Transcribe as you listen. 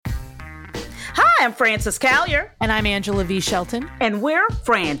I'm Frances Callier. And I'm Angela V. Shelton. And we're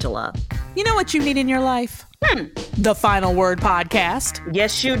Frangela. You know what you need in your life? The Final Word podcast.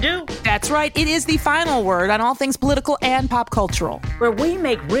 Yes, you do. That's right. It is the final word on all things political and pop cultural. Where we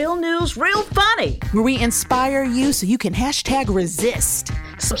make real news real funny. Where we inspire you so you can #resist.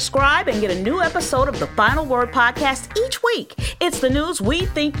 Subscribe and get a new episode of the Final Word podcast each week. It's the news we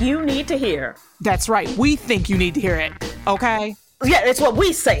think you need to hear. That's right. We think you need to hear it. Okay? Yeah, it's what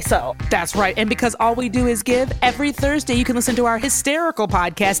we say so. That's right. And because all we do is give, every Thursday you can listen to our hysterical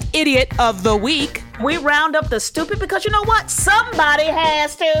podcast, Idiot of the Week. We round up the stupid because you know what? Somebody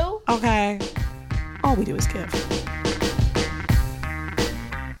has to. Okay. All we do is give.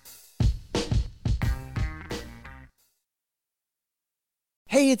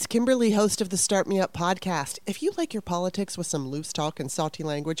 Hey, it's Kimberly, host of the Start Me Up podcast. If you like your politics with some loose talk and salty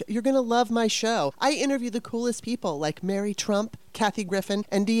language, you're going to love my show. I interview the coolest people like Mary Trump, Kathy Griffin,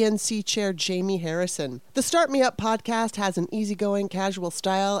 and DNC Chair Jamie Harrison. The Start Me Up podcast has an easygoing, casual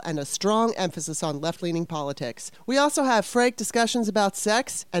style and a strong emphasis on left-leaning politics. We also have frank discussions about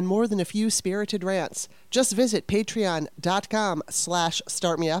sex and more than a few spirited rants. Just visit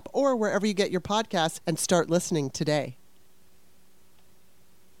patreon.com/startmeup or wherever you get your podcasts and start listening today.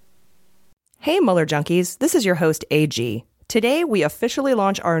 Hey Mueller Junkies, this is your host AG. Today we officially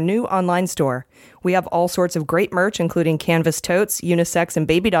launch our new online store. We have all sorts of great merch including canvas totes, unisex and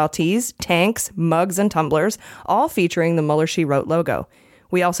baby doll tees, tanks, mugs, and tumblers, all featuring the Mueller She Wrote logo.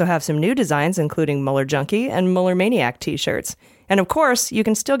 We also have some new designs including Mueller Junkie and Mueller Maniac t-shirts. And of course, you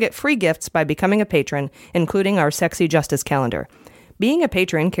can still get free gifts by becoming a patron, including our Sexy Justice calendar. Being a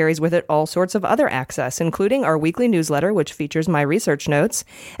patron carries with it all sorts of other access, including our weekly newsletter, which features my research notes,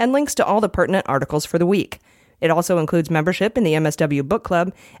 and links to all the pertinent articles for the week. It also includes membership in the MSW Book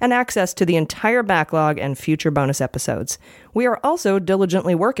Club and access to the entire backlog and future bonus episodes. We are also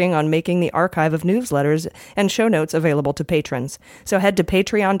diligently working on making the archive of newsletters and show notes available to patrons. So head to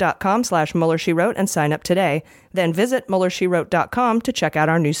patreon.com/MuellerSheWrote and sign up today. Then visit MuellerSheWrote.com to check out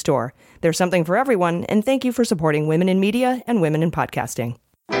our new store. There's something for everyone, and thank you for supporting women in media and women in podcasting.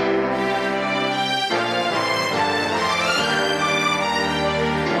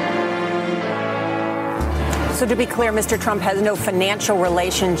 So to be clear, Mr. Trump has no financial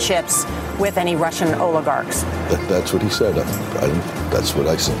relationships with any Russian oligarchs. That's what he said. That's what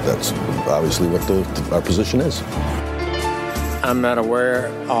I said. That's obviously what our position is. I'm not aware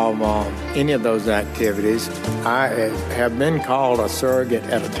of any of those activities. I have been called a surrogate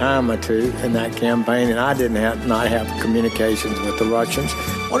at a time or two in that campaign, and I did not have communications with the Russians.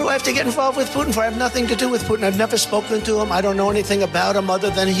 What do I have to get involved with Putin for? I have nothing to do with Putin. I've never spoken to him. I don't know anything about him other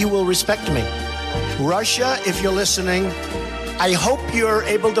than he will respect me. Russia, if you're listening, I hope you're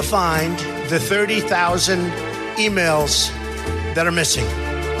able to find the 30,000 emails that are missing.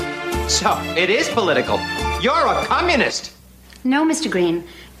 So, it is political. You're a communist. No, Mr. Green.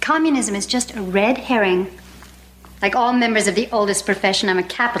 Communism is just a red herring. Like all members of the oldest profession, I'm a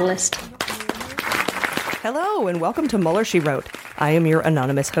capitalist. Hello, and welcome to Mueller, She Wrote. I am your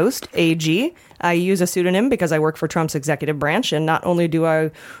anonymous host, AG. I use a pseudonym because I work for Trump's executive branch, and not only do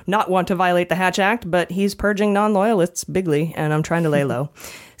I not want to violate the Hatch Act, but he's purging non-loyalists bigly, and I'm trying to lay low.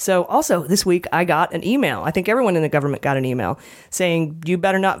 So also, this week, I got an email. I think everyone in the government got an email saying, you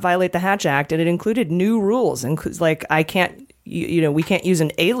better not violate the Hatch Act, and it included new rules. Like, I can't, we can't use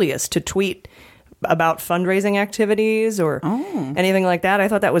an alias to tweet about fundraising activities or anything like that. I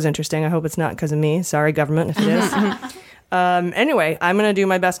thought that was interesting. I hope it's not because of me. Sorry, government, if it is. Anyway, I'm going to do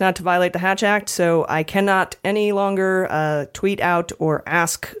my best not to violate the Hatch Act, so I cannot any longer tweet out or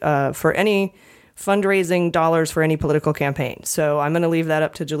ask for any fundraising dollars for any political campaign. So I'm going to leave that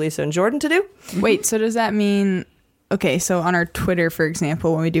up to Jaleesa and Jordan to do. Wait, so does that mean... Okay, so on our Twitter, for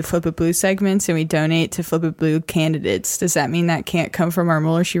example, when we do Flip It Blue segments and we donate to Flip It Blue candidates, does that mean that can't come from our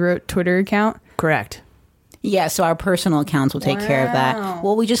Mueller, She Wrote Twitter account? Correct. Yeah, so our personal accounts will take care of that.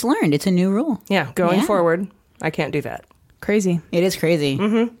 Well, we just learned. It's a new rule. Yeah, going forward, I can't do that. Crazy. It is crazy.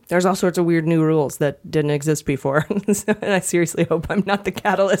 Mm-hmm. There's all sorts of weird new rules that didn't exist before. And I seriously hope I'm not the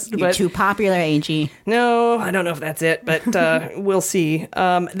catalyst. You're too popular, AG. No, I don't know if that's it, but we'll see.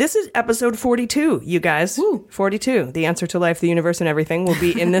 This is episode 42, you guys. Woo. 42. The answer to life, the universe, and everything will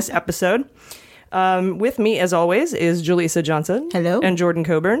be in this episode. With me, as always, is Jaleesa Johnson. Hello. And Jordan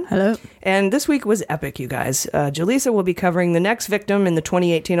Coburn. Hello. And this week was epic, you guys. Jaleesa will be covering the next victim in the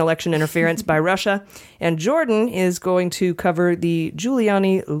 2018 election interference by Russia. And Jordan is going to cover the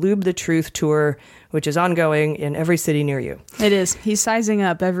Giuliani Lube The Truth tour, which is ongoing in every city near you. It is. He's sizing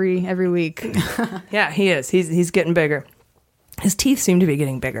up every week. Yeah, he is. He's getting bigger. His teeth seem to be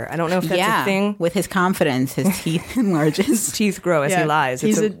getting bigger. I don't know if that's a thing. With his confidence, his teeth enlarges. His teeth grow as he lies.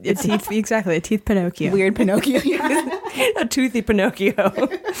 He's a teeth, exactly, a teeth Pinocchio. Weird Pinocchio. A toothy Pinocchio.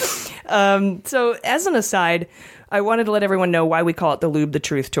 So as an aside, I wanted to let everyone know why we call it the Lube the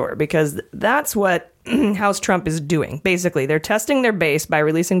Truth tour, because that's what House Trump is doing. Basically, they're testing their base by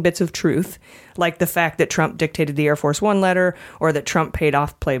releasing bits of truth, like the fact that Trump dictated the Air Force One letter, or that Trump paid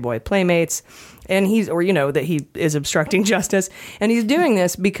off Playboy Playmates, and that he is obstructing justice. And he's doing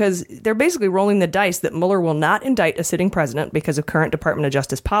this because they're basically rolling the dice that Mueller will not indict a sitting president because of current Department of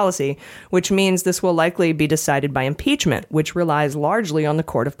Justice policy, which means this will likely be decided by impeachment, which relies largely on the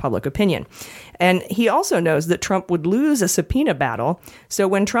court of public opinion. And he also knows that Trump would lose a subpoena battle, so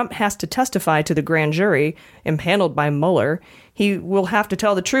when Trump has to testify to the grand jury impaneled by Mueller, he will have to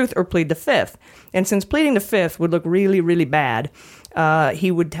tell the truth or plead the fifth. And since pleading the fifth would look really, really bad,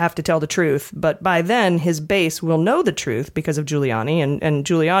 he would have to tell the truth. But by then, his base will know the truth because of Giuliani, and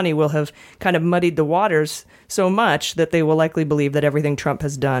Giuliani will have kind of muddied the waters so much that they will likely believe that everything Trump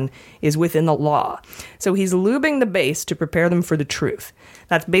has done is within the law. So he's lubing the base to prepare them for the truth.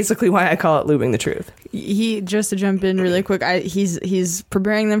 That's basically why I call it lubing the truth. Just to jump in really quick, he's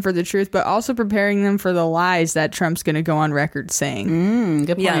preparing them for the truth, but also preparing them for the lies that Trump's going to go on record saying.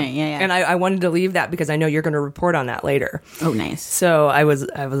 Good point. Yeah. And I wanted to leave that because I know you're going to report on that later. Oh, nice. So I was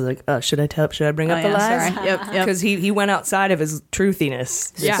like, should I bring up the lies? Sorry. Yep. Because he went outside of his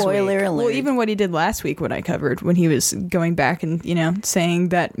truthiness. Spoiler alert. Well, even what he did last week, what I covered, when he was going back and, saying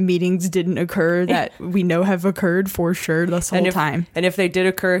that meetings didn't occur, that we know have occurred for sure this whole time. And if they did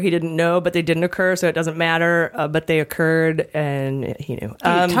occur, he didn't know, but they didn't occur, so it doesn't matter, but they occurred, and he knew.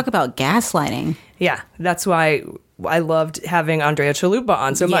 Talk about gaslighting. Yeah, that's why I loved having Andrea Chalupa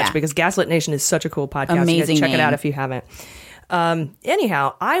on so much, because Gaslit Nation is such a cool podcast. Amazing. You guys check name. it out if you haven't.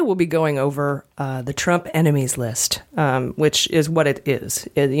 Anyhow, I will be going over the Trump enemies list, which is what it is.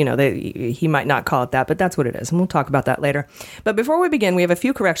 He might not call it that, but that's what it is. And we'll talk about that later. But before we begin, we have a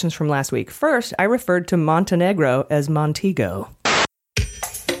few corrections from last week. First, I referred to Montenegro as Montego.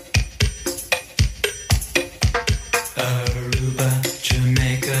 Aruba,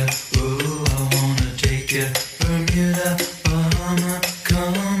 Jamaica, ooh, I wanna take you. Bermuda, Bahama,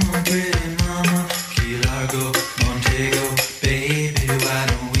 come on, pretty mama. Key Largo, Montego, baby, why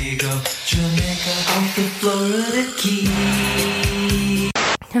don't we go? Jamaica, off the Florida Key.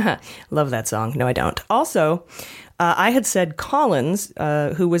 Love that song. No, I don't. Also, I had said Collins,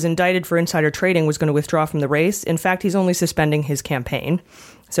 who was indicted for insider trading, was going to withdraw from the race. In fact, he's only suspending his campaign.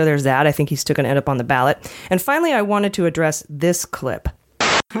 So there's that. I think he's still going to end up on the ballot. And finally, I wanted to address this clip.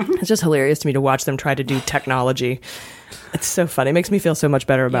 It's just hilarious to me to watch them try to do technology. It's so funny. It makes me feel so much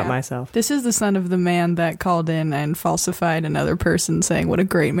better about myself. This is the son of the man that called in and falsified another person saying what a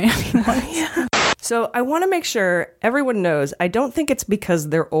great man he was. So I want to make sure everyone knows I don't think it's because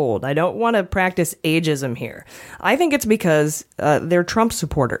they're old. I don't want to practice ageism here. I think it's because they're Trump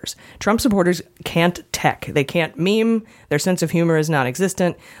supporters. Trump supporters can't tech. They can't meme. Their sense of humor is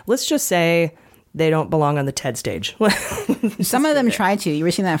non-existent. Let's just say they don't belong on the TED stage. Some of them try to. You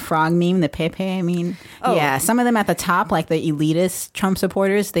ever seen that frog meme, the Pepe? I mean, yeah, some of them at the top, like the elitist Trump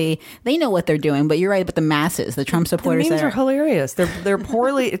supporters, they know what they're doing. But you're right, but the masses, the Trump supporters, the memes are hilarious. They're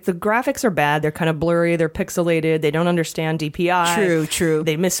poorly. The graphics are bad. They're kind of blurry. They're pixelated. They don't understand DPI. True.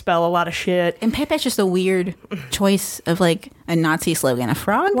 They misspell a lot of shit. And Pepe's just a weird choice of like a Nazi slogan. A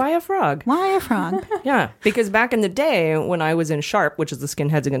frog? Why a frog? Why a frog? Yeah, because back in the day when I was in SHARP, which is the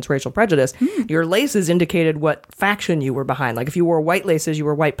Skinheads Against Racial Prejudice, your laces indicated what faction you were behind. Like if you wore white laces, you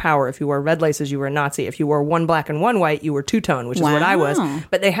were white power. If you wore red laces, you were a Nazi. If you wore one black and one white, you were two-tone, which is what I was.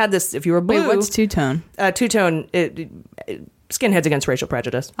 But they had this, if you were blue... Wait, what's two-tone? Two-tone... Skinheads Against Racial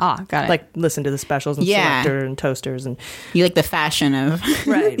Prejudice. Ah, got it. Like, listen to the specials and Selector and Toasters. And you like the fashion of...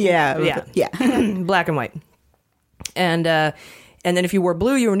 Right. Yeah. Black and white. And then if you wore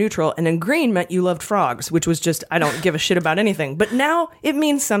blue, you were neutral. And then green meant you loved frogs, which was just, I don't give a shit about anything. But now it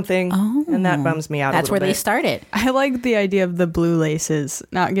means something. And that bums me out. That's a little where bit. they started. I like the idea of the blue laces,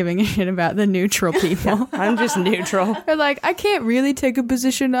 not giving a shit about the neutral people. I'm just neutral. They're like, I can't really take a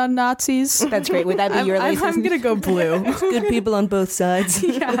position on Nazis. That's great. Would that be your laces? I'm going to go blue. Good people on both sides.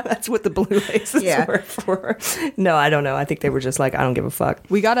 Yeah. That's what the blue laces were for. No, I don't know. I think they were just like, I don't give a fuck.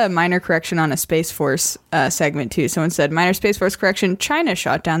 We got a minor correction on a Space Force segment, too. Someone said, minor Space Force correction, China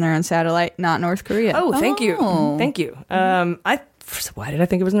shot down their own satellite, not North Korea. Oh, thank you. Thank you. Why did I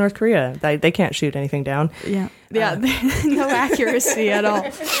think it was North Korea? They can't shoot anything down. Yeah. No accuracy at all,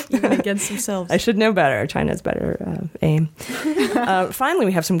 even against themselves. I should know better. China's better aim. Finally,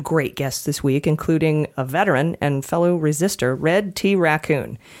 we have some great guests this week, including a veteran and fellow resistor, Red T.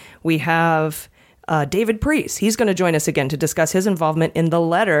 Raccoon. We have David Priess, he's going to join us again to discuss his involvement in the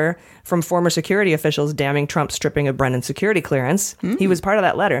letter from former security officials damning Trump's stripping of Brennan's security clearance. He was part of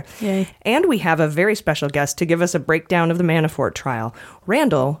that letter. Yay. And we have a very special guest to give us a breakdown of the Manafort trial.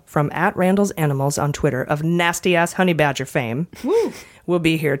 Randall from @RandallsAnimals on Twitter of nasty-ass honey badger fame will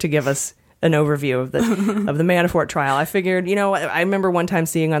be here to give us an overview of the Manafort trial. I figured, I remember one time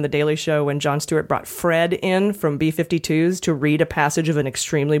seeing on The Daily Show when Jon Stewart brought Fred in from B-52s to read a passage of an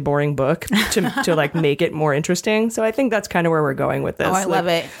extremely boring book to like make it more interesting. So I think that's kind of where we're going with this. Oh, I love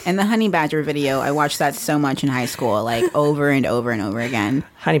it. And the honey badger video, I watched that so much in high school, like over and over and over again.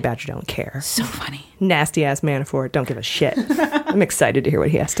 Honey badger don't care. So funny. Nasty ass Manafort don't give a shit. I'm excited to hear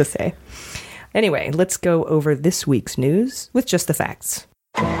what he has to say. Anyway, let's go over this week's news with just the facts.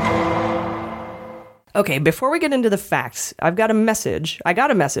 Okay, before we get into the facts, I got a message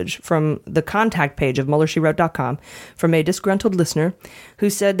from the contact page of MuellerSheWrote.com from a disgruntled listener who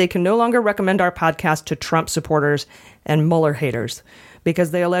said they can no longer recommend our podcast to Trump supporters and Mueller haters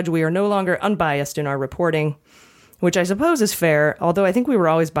because they allege we are no longer unbiased in our reporting, which I suppose is fair, although I think we were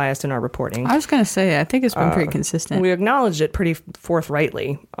always biased in our reporting. I was going to say, I think it's been pretty consistent. We acknowledged it pretty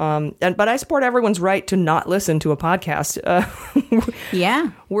forthrightly. But I support everyone's right to not listen to a podcast.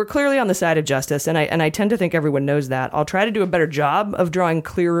 Yeah. We're clearly on the side of justice, and I tend to think everyone knows that. I'll try to do a better job of drawing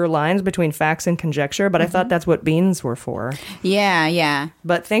clearer lines between facts and conjecture, but I thought that's what beans were for. Yeah.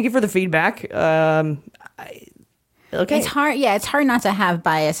 But thank you for the feedback. Okay. It's hard. Yeah, it's hard not to have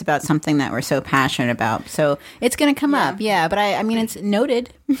bias about something that we're so passionate about. So it's going to come up. Yeah, but I mean, it's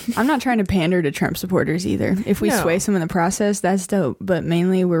noted. I'm not trying to pander to Trump supporters either. If we sway some in the process, that's dope. But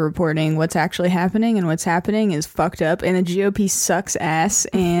mainly we're reporting what's actually happening, and what's happening is fucked up. And the GOP sucks ass,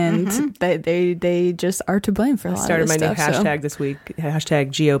 and they just are to blame for a lot of this stuff. Started my new hashtag this week.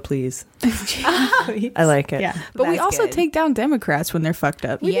 Hashtag Geo please. I like it. Yeah, but we also take down Democrats when they're fucked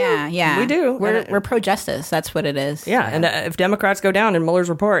up. Yeah. We do. We're pro-justice. That's what it is. Yeah, and if Democrats go down in Mueller's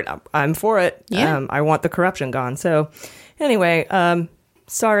report, I'm for it. Yeah. I want the corruption gone. So anyway,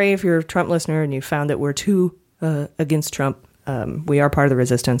 sorry if you're a Trump listener and you found that we're too against Trump. We are part of the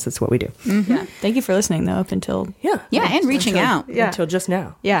resistance. That's what we do. Mm-hmm. Yeah. Thank you for listening, though, up until... Yeah, and reaching out. Yeah. Until just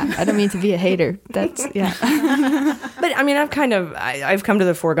now. Yeah, I don't mean to be a hater. That's... Yeah. But, I mean, I've come to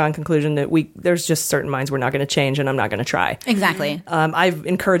the foregone conclusion that there's just certain minds we're not going to change, and I'm not going to try. Exactly. I've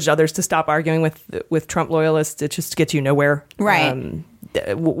encouraged others to stop arguing with Trump loyalists. It just gets you nowhere. Right.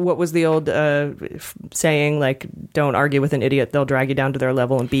 What was the old saying, like, don't argue with an idiot, they'll drag you down to their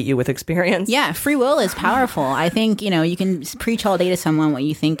level and beat you with experience? Yeah, free will is powerful. I think, you can preach all day to someone what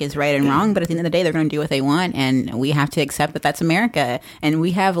you think is right and wrong, but at the end of the day, they're going to do what they want, and we have to accept that that's America. And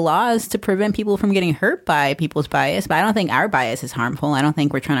we have laws to prevent people from getting hurt by people's bias, but I don't think our bias is harmful. I don't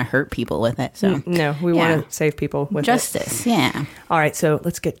think we're trying to hurt people with it. So no, we want to save people with justice. Yeah. All right, so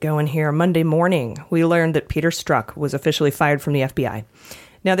let's get going here. Monday morning, we learned that Peter Strzok was officially fired from the FBI.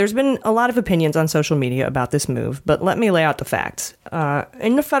 Now, there's been a lot of opinions on social media about this move, but let me lay out the facts.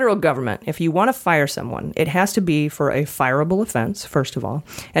 In the federal government, if you want to fire someone, it has to be for a fireable offense, first of all.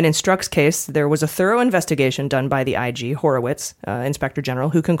 And in Strzok's case, there was a thorough investigation done by the IG, Horowitz, Inspector General,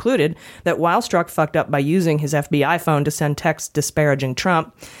 who concluded that while Strzok fucked up by using his FBI phone to send texts disparaging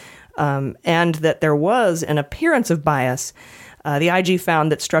Trump, and that there was an appearance of bias, the IG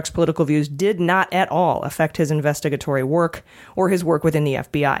found that Strzok's political views did not at all affect his investigatory work or his work within the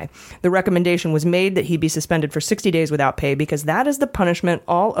FBI. The recommendation was made that he be suspended for 60 days without pay because that is the punishment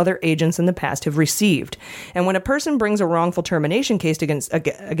all other agents in the past have received. And when a person brings a wrongful termination case against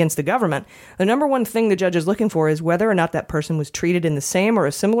the government, the number one thing the judge is looking for is whether or not that person was treated in the same or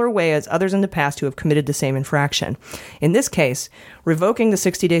a similar way as others in the past who have committed the same infraction. In this case, revoking the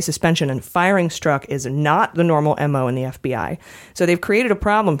 60-day suspension and firing Strzok is not the normal MO in the FBI. So they've created a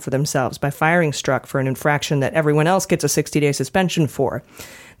problem for themselves by firing Strzok for an infraction that everyone else gets a 60-day suspension for.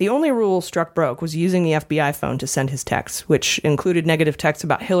 The only rule Strzok broke was using the FBI phone to send his texts, which included negative texts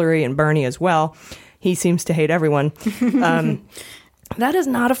about Hillary and Bernie as well. He seems to hate everyone. That is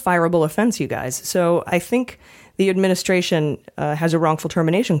not a fireable offense, you guys. So I think the administration has a wrongful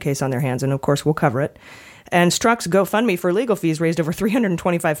termination case on their hands, and of course we'll cover it. And Strzok's GoFundMe for legal fees raised over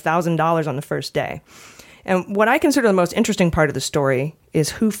 $325,000 on the first day. And what I consider the most interesting part of the story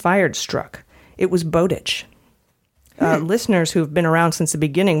is who fired Strzok. It was Bowditch. Listeners who've been around since the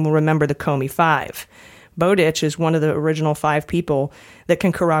beginning will remember the Comey Five. Bowditch is one of the original 5 people that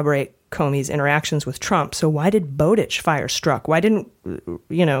can corroborate Comey's interactions with Trump. So why did Bowditch fire Strzok? Why didn't,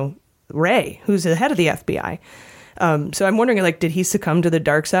 Wray, who's the head of the FBI? So I'm wondering, like, did he succumb to the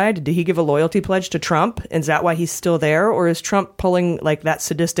dark side? Did he give a loyalty pledge to Trump? Is that why he's still there? Or is Trump pulling, like, that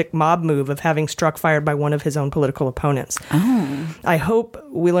sadistic mob move of having struck fired by one of his own political opponents? Oh. I hope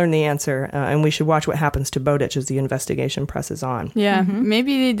we learn the answer, and we should watch what happens to Bowditch as the investigation presses on. Yeah,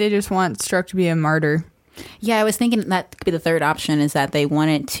 maybe they just want Strzok to be a martyr. Yeah, I was thinking that could be the third option, is that they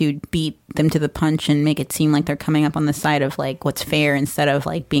wanted to beat them to the punch and make it seem like they're coming up on the side of, like, what's fair instead of,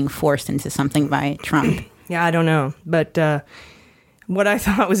 like, being forced into something by Trump. Yeah, I don't know. But what I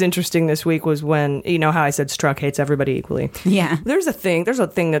thought was interesting this week was when, you know how I said Strzok hates everybody equally? Yeah. There's a thing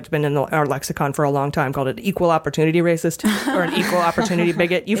that's been in our lexicon for a long time called an equal opportunity racist or an equal opportunity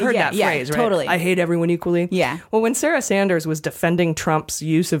bigot. You've heard that phrase, right? Totally. I hate everyone equally. Yeah. Well, when Sarah Sanders was defending Trump's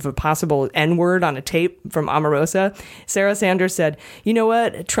use of a possible N-word on a tape from Omarosa, Sarah Sanders said, you know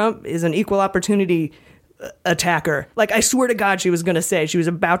what? Trump is an equal opportunity attacker. Like, I swear to God, she was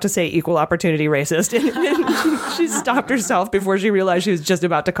about to say equal opportunity racist. And she stopped herself before she realized she was just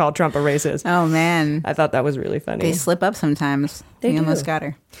about to call Trump a racist. Oh, man. I thought that was really funny. They slip up sometimes. They almost got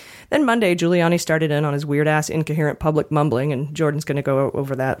her. Then Monday, Giuliani started in on his weird-ass, incoherent public mumbling, and Jordan's going to go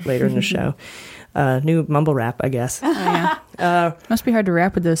over that later in the show. New mumble rap, I guess. Oh, yeah. Must be hard to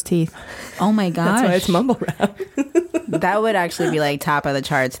rap with those teeth. Oh, my gosh. That's why it's mumble rap. That would actually be, like, top of the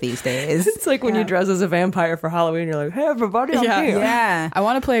charts these days. It's like when you dress as a vampire for Halloween, you're like, hey, everybody, I'm here. Yeah. I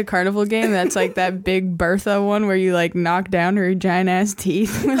want to play a carnival game that's like that big Bertha one where you, like, knock down her giant-ass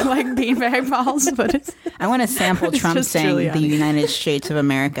teeth with, like, beanbag balls. But I want to sample Trump saying Giuliani. the United States of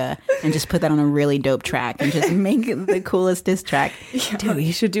America and just put that on a really dope track and just make it the coolest diss track. Dude,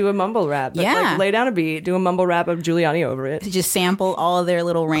 you should do a mumble rap. But, Yeah. like, lay down a beat, do a mumble rap of Giuliani over it. To just sample all of their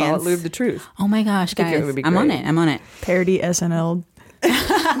little rants. Call it Lube The Truth. Oh my gosh, I think guys. it would be I'm on great. it. I'm on it. Parody SNL.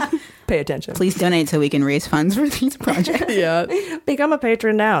 Pay attention. Please donate so we can raise funds for these projects. Yeah. Become a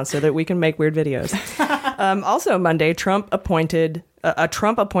patron now so that we can make weird videos. Also Monday, a Trump-appointed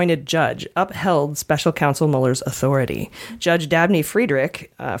judge upheld special counsel Mueller's authority. Judge Dabney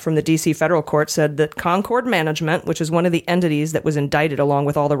Friedrich from the D.C. federal court said that Concord Management, which is one of the entities that was indicted along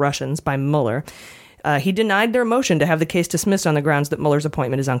with all the Russians by Mueller, he denied their motion to have the case dismissed on the grounds that Mueller's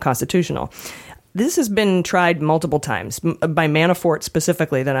appointment is unconstitutional. This has been tried multiple times by Manafort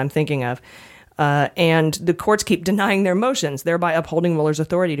specifically that I'm thinking of. And the courts keep denying their motions, thereby upholding Mueller's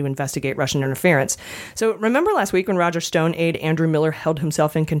authority to investigate Russian interference. So remember last week when Roger Stone aide Andrew Miller held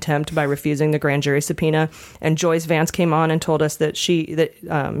himself in contempt by refusing the grand jury subpoena, and Joyce Vance came on and told us that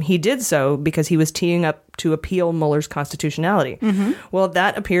he did so because he was teeing up to appeal Mueller's constitutionality. Mm-hmm. Well,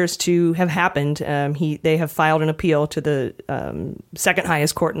 that appears to have happened. They have filed an appeal to the second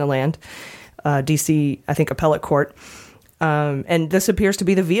highest court in the land, D.C., I think, appellate court. And this appears to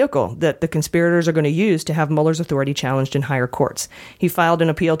be the vehicle that the conspirators are going to use to have Mueller's authority challenged in higher courts. He filed an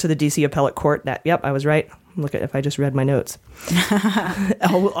appeal to the D.C. appellate court that, yep, I was right. Look at if I just read my notes.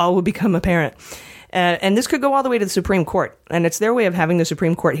 all will become apparent. And this could go all the way to the Supreme Court. And it's their way of having the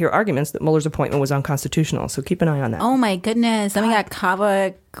Supreme Court hear arguments that Mueller's appointment was unconstitutional. So keep an eye on that. Oh, my goodness. Then we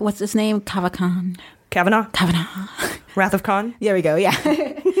got what's his name? Kavanaugh. Wrath of Khan? There we go, yeah.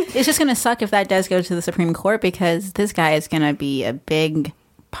 It's just going to suck if that does go to the Supreme Court because this guy is going to be a big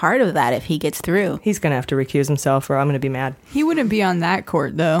part of that if he gets through. He's going to have to recuse himself or I'm going to be mad. He wouldn't be on that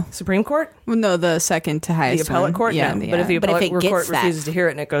court, though. Supreme Court? Well, no, the second to highest The appellate one. court? Yeah, No. yeah. But if the appellate court that refuses to hear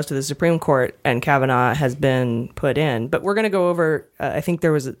it and it goes to the Supreme Court and Kavanaugh has been put in. But we're going to go over, I think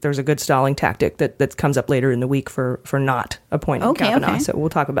there's a good stalling tactic that comes up later in the week for not appointing Kavanaugh. Okay. So we'll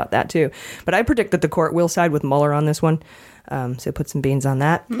talk about that too. But I predict that the court will side with Mueller on this one. So put some beans on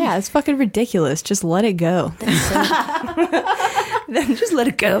that. Yeah, it's fucking ridiculous. Just let it go. Then just let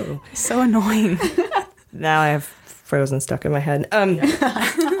it go. So annoying. Now I have Frozen stuck in my head.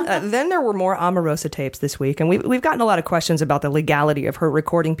 Then there were more Omarosa tapes this week, and we've gotten a lot of questions about the legality of her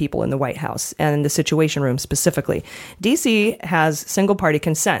recording people in the White House and the Situation Room specifically. D.C. has single-party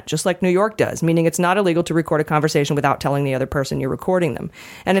consent, just like New York does, meaning it's not illegal to record a conversation without telling the other person you're recording them.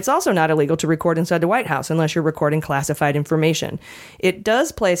 And it's also not illegal to record inside the White House unless you're recording classified information. It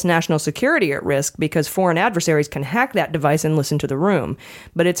does place national security at risk because foreign adversaries can hack that device and listen to the room,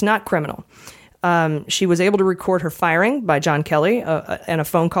 but it's not criminal. She was able to record her firing by John Kelly and a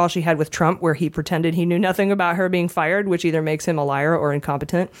phone call she had with Trump where he pretended he knew nothing about her being fired, which either makes him a liar or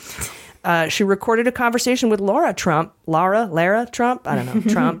incompetent. She recorded a conversation with Lara Trump, where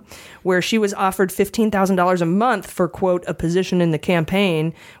she was offered $15,000 a month for, quote, a position in the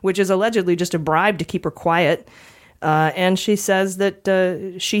campaign, which is allegedly just a bribe to keep her quiet. And she says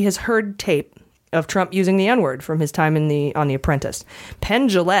that she has heard tape of Trump using the N-word from his time on The Apprentice. Penn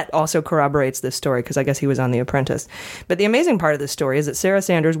Jillette also corroborates this story because I guess he was on The Apprentice. But the amazing part of this story is that Sarah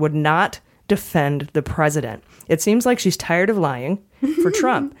Sanders would not defend the president. It seems like she's tired of lying for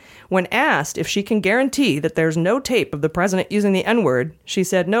Trump. When asked if she can guarantee that there's no tape of the president using the N-word, she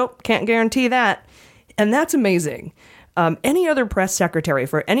said, nope, can't guarantee that. And that's amazing. Any other press secretary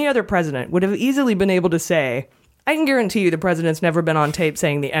for any other president would have easily been able to say, I can guarantee you the president's never been on tape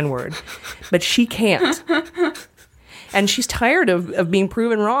saying the N-word. But she can't. And she's tired of being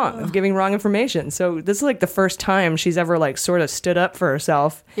proven wrong, of giving wrong information. So this is like the first time she's ever like sort of stood up for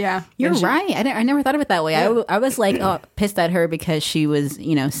herself. Yeah. You're right. I never thought of it that way. Yeah. I was like, pissed at her because she was,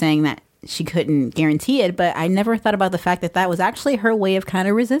 saying that she couldn't guarantee it, but I never thought about the fact that was actually her way of kind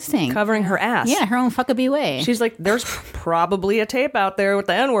of resisting. Covering her ass. Yeah, her own fuckabee way. She's like, there's probably a tape out there with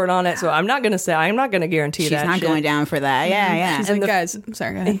the N-word on it, so I'm not going to guarantee that. She's not going down for that. Yeah. She's like, guys, I'm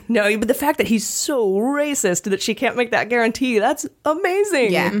sorry, go ahead. No, but the fact that he's so racist that she can't make that guarantee, that's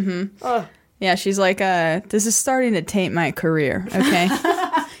amazing. Yeah. Mm-hmm. Yeah, she's like, this is starting to taint my career, okay?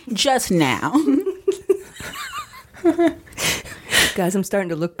 Just now. Guys, I'm starting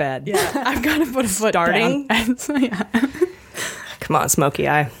to look bad. Yeah, I've got to put a foot down. Come on, Smokey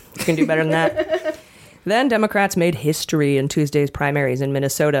Eye. You can do better than that. Then Democrats made history in Tuesday's primaries in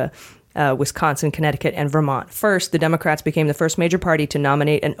Minnesota, Wisconsin, Connecticut, and Vermont. First, the Democrats became the first major party to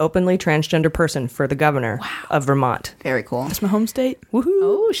nominate an openly transgender person for the governor of Vermont. Very cool. That's my home state. Woohoo!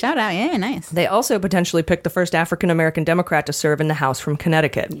 Oh, shout out. Yeah, nice. They also potentially picked the first African-American Democrat to serve in the House from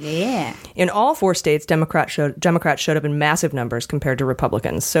Connecticut. Yeah. In all 4 states, Democrats showed up in massive numbers compared to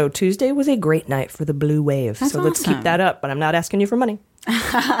Republicans. So Tuesday was a great night for the blue wave. That's so let's awesome. keep that up, but I'm not asking you for money.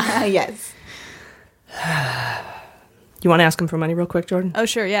 Yes. You want to ask him for money real quick, Jordan? Oh,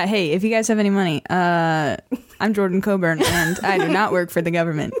 sure. Yeah. Hey, if you guys have any money, I'm Jordan Coburn, and I do not work for the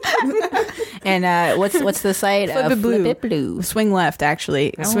government. And what's the site? Flip It Blue. Flip It Blue. Swing Left,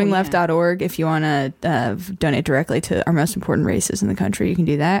 actually. Oh, Swingleft.org. If you want to donate directly to our most important races in the country, you can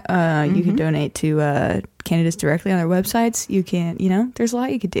do that. You can donate to candidates directly on their websites. You can, there's a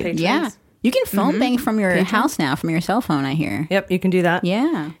lot you could do. Patrons. Yeah. You can phone bank from your house now, from your cell phone, I hear. Yep, you can do that.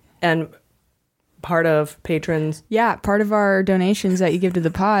 Yeah. And part of patrons. Yeah, part of our donations that you give to the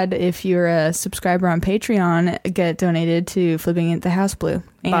pod, if you're a subscriber on Patreon, get donated to Flipping It the House Blue.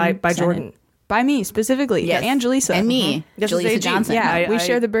 By Jordan. By me, specifically. Yes. And Jaleesa. And me. This is Jaleesa AG. Johnson. Yeah, we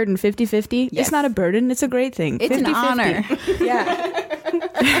share the burden 50-50. Yes. It's not a burden, it's a great thing. It's 50-50. an honor. Yeah.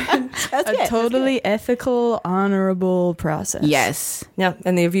 That's A totally ethical, honorable process. Yes. Yeah,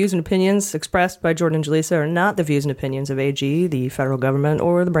 and the views and opinions expressed by Jordan and Jaleesa are not the views and opinions of AG, the federal government,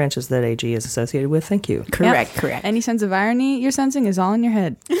 or the branches that AG is associated with. Thank you. Correct, correct. Any sense of irony you're sensing is all in your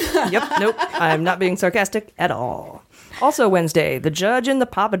head. Yep, nope. I'm not being sarcastic at all. Also Wednesday, the judge in the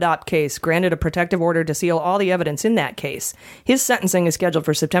Papadop case granted a protective order to seal all the evidence in that case. His sentencing is scheduled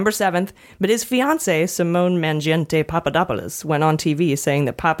for September 7th, but his fiancée, Simone Mangiante Papadopoulos, went on TV saying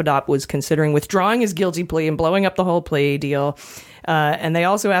that Papadop was considering withdrawing his guilty plea and blowing up the whole plea deal. And they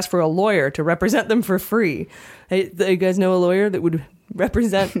also asked for a lawyer to represent them for free. Hey, you guys know a lawyer that would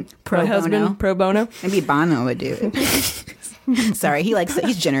represent my husband pro bono? Maybe Bono would do it. Sorry,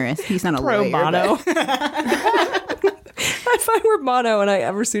 he's generous. He's not a pro lawyer. Bono. If I were Bono and I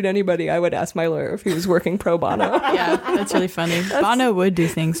ever sued anybody, I would ask my lawyer if he was working pro bono. Yeah, that's really funny. Bono would do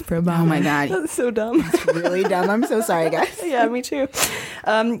things pro bono. Oh my God. That's so dumb. That's really dumb. I'm so sorry, guys. Yeah, me too.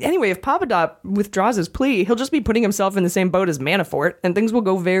 Anyway, if Papadop withdraws his plea, he'll just be putting himself in the same boat as Manafort, and things will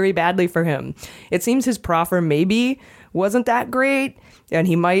go very badly for him. It seems his proffer maybe wasn't that great, and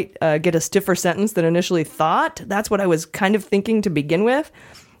he might get a stiffer sentence than initially thought. That's what I was kind of thinking to begin with.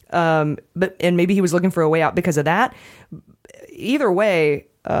 And maybe he was looking for a way out because of that. Either way,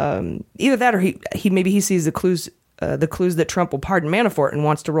 either that or he sees the clues that Trump will pardon Manafort and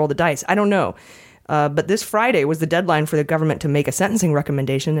wants to roll the dice. I don't know. But this Friday was the deadline for the government to make a sentencing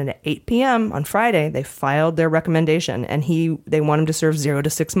recommendation, and at 8 p.m. on Friday, they filed their recommendation, and they want him to serve 0 to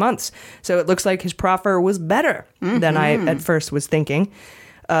 6 months. So it looks like his proffer was better than I at first was thinking.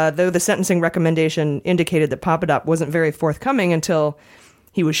 Though the sentencing recommendation indicated that Papadop wasn't very forthcoming until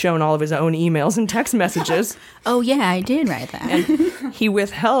he was shown all of his own emails and text messages. Oh, yeah, I did write that. And he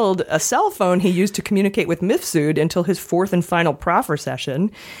withheld a cell phone he used to communicate with Mifsud until his fourth and final proffer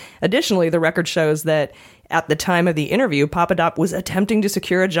session. Additionally, the record shows that at the time of the interview, Papadop was attempting to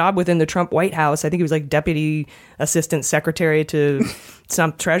secure a job within the Trump White House. I think he was like deputy assistant secretary to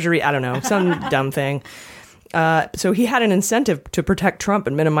some treasury. I don't know, some dumb thing. So he had an incentive to protect Trump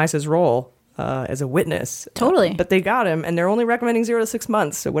and minimize his role as a witness. Totally. But they got him, and they're only recommending 0 to 6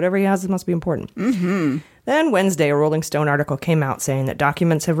 months, so whatever he has must be important. Mm-hmm. Then Wednesday, a Rolling Stone article came out saying that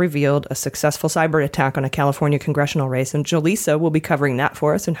documents have revealed a successful cyber attack on a California congressional race, and Jaleesa will be covering that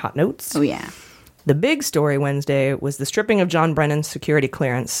for us in Hot Notes. Oh, yeah. The big story Wednesday was the stripping of John Brennan's security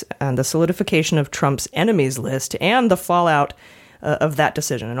clearance and the solidification of Trump's enemies list and the fallout of that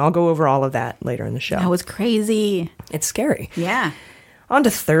decision. And I'll go over all of that later in the show. That was crazy. It's scary. Yeah. On to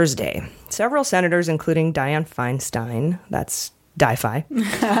Thursday. Several senators, including Dianne Feinstein, that's Di-Fi,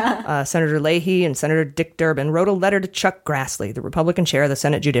 Senator Leahy and Senator Dick Durbin, wrote a letter to Chuck Grassley, the Republican chair of the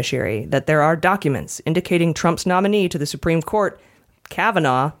Senate Judiciary, that there are documents indicating Trump's nominee to the Supreme Court,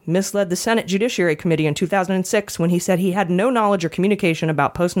 Kavanaugh, misled the Senate Judiciary Committee in 2006 when he said he had no knowledge or communication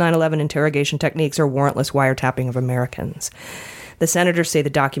about post-9/11 interrogation techniques or warrantless wiretapping of Americans. The senators say the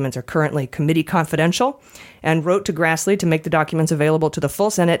documents are currently committee confidential and wrote to Grassley to make the documents available to the full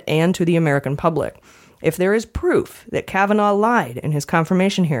Senate and to the American public. If there is proof that Kavanaugh lied in his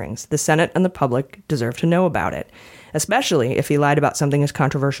confirmation hearings, the Senate and the public deserve to know about it, especially if he lied about something as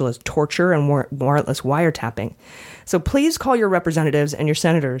controversial as torture and warrantless wiretapping. So please call your representatives and your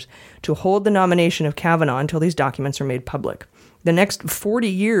senators to hold the nomination of Kavanaugh until these documents are made public. The next 40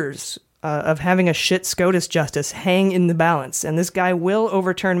 years of having a shit SCOTUS justice hang in the balance, and this guy will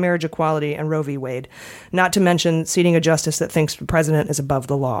overturn marriage equality and Roe v. Wade, not to mention seating a justice that thinks the president is above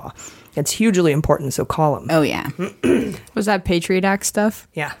the law. It's hugely important, so call him. Oh, yeah. Was that Patriot Act stuff?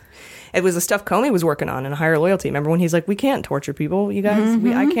 Yeah. It was the stuff Comey was working on in Higher Loyalty. Remember when he's like, we can't torture people, you guys?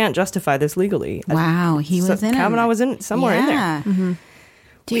 I can't justify this legally. Wow, he was in it. Kavanaugh was in somewhere in there.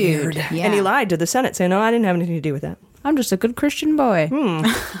 Dude. Weird. Yeah. And he lied to the Senate, saying, no, I didn't have anything to do with that. I'm just a good Christian boy.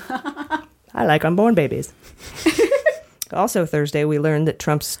 I like unborn babies. Also Thursday, we learned that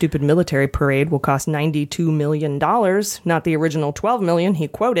Trump's stupid military parade will cost $92 million, not the original $12 million he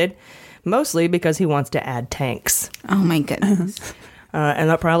quoted, mostly because he wants to add tanks. Oh, my goodness. And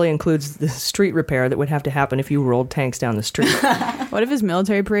that probably includes the street repair that would have to happen if you rolled tanks down the street. What if his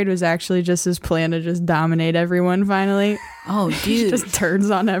military parade was actually just his plan to just dominate everyone finally? Oh, dude. Just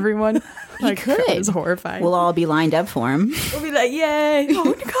turns on everyone. He could. That was horrifying. We'll all be lined up for him. We'll be like, yay. Oh,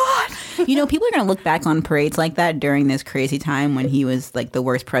 my God. You know, people are going to look back on parades like that during this crazy time when he was like the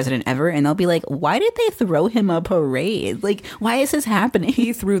worst president ever. And they'll be like, why did they throw him a parade? Like, why is this happening?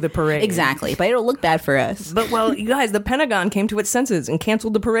 He threw the parade. Exactly. But it'll look bad for us. But, well, you guys, the Pentagon came to its senses and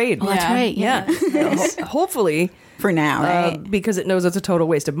canceled the parade. Oh, that's right. Yeah. Hopefully. For now, right? Because it knows it's a total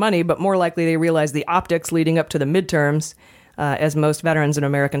waste of money, but more likely they realize the optics leading up to the midterms, as most veterans and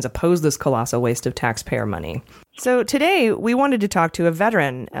Americans oppose this colossal waste of taxpayer money. So today, we wanted to talk to a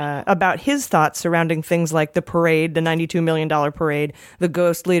veteran about his thoughts surrounding things like the parade, the $92 million parade, the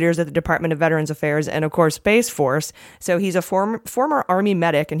ghost leaders at the Department of Veterans Affairs, and of course, Space Force. So he's a former Army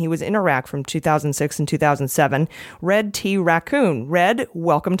medic, and he was in Iraq from 2006 and 2007. Red T. Raccoon. Red,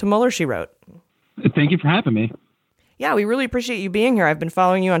 welcome to Mueller, She Wrote. Thank you for having me. Yeah, we really appreciate you being here. I've been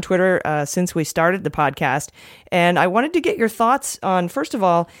following you on Twitter since we started the podcast, and I wanted to get your thoughts on, first of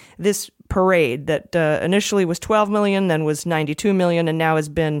all, this parade that initially was $12 million, then was $92 million, and now has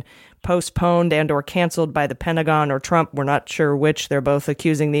been postponed and or canceled by the Pentagon or Trump. We're not sure which. They're both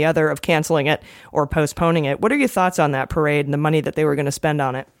accusing the other of canceling it or postponing it. What are your thoughts on that parade and the money that they were going to spend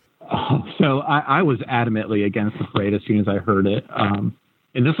on it? So I was adamantly against the parade as soon as I heard it. And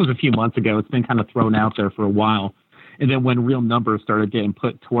this was a few months ago. It's been kind of thrown out there for a while. And then when real numbers started getting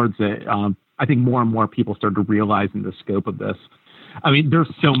put towards it, I think more and more people started realizing the scope of this. I mean,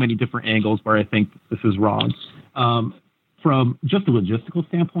 there's so many different angles where I think this is wrong. From just a logistical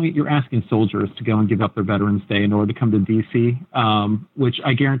standpoint, you're asking soldiers to go and give up their Veterans Day in order to come to D.C., which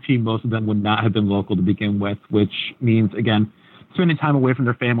I guarantee most of them would not have been local to begin with, which means, again, spending time away from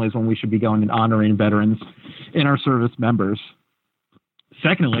their families when we should be going and honoring veterans and our service members.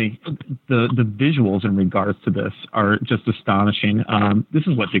 Secondly, the visuals in regards to this are just astonishing. This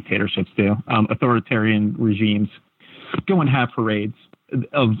is what dictatorships do. Authoritarian regimes go and have parades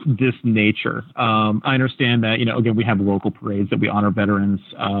of this nature. I understand that, again, we have local parades that we honor veterans.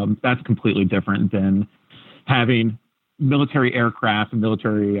 That's completely different than having military aircraft and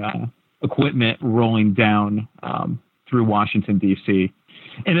military equipment rolling down through Washington, D.C.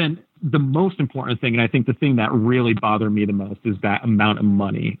 And then the most important thing, and I think the thing that really bothered me the most, is that amount of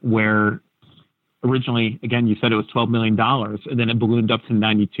money, where originally, again, you said it was $12 million, and then it ballooned up to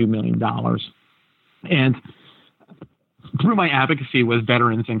 $92 million. And through my advocacy with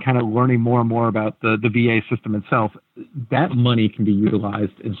veterans and kind of learning more and more about the VA system itself, that money can be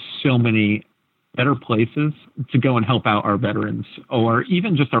utilized in so many better places to go and help out our veterans, or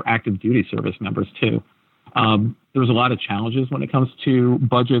even just our active duty service members too. There's a lot of challenges when it comes to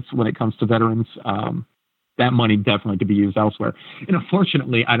budgets, when it comes to veterans. That money definitely could be used elsewhere. And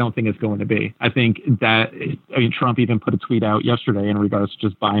unfortunately, I don't think it's going to be. I think that, Trump even put a tweet out yesterday in regards to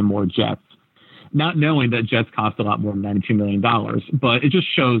just buying more jets, not knowing that jets cost a lot more than $92 million. But it just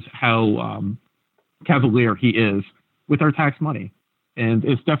shows how cavalier he is with our tax money. And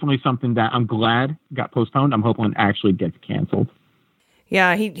it's definitely something that I'm glad got postponed. I'm hoping it actually gets canceled.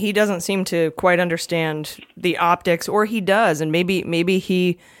 Yeah, he doesn't seem to quite understand the optics, or he does, and maybe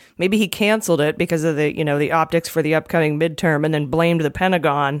he canceled it because of the optics for the upcoming midterm, and then blamed the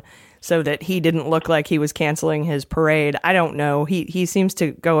Pentagon so that he didn't look like he was canceling his parade. I don't know. He seems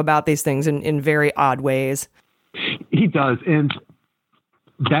to go about these things in very odd ways. He does, and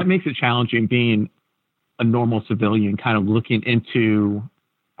that makes it challenging being a normal civilian, kind of looking into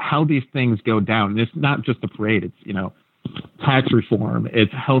how these things go down. And it's not just a parade. It's, tax reform,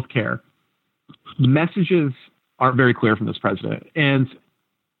 it's healthcare. Messages aren't very clear from this president, and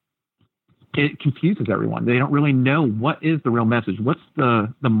it confuses everyone. They don't really know what is the real message. What's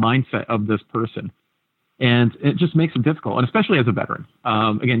the mindset of this person? And it just makes it difficult, and especially as a veteran.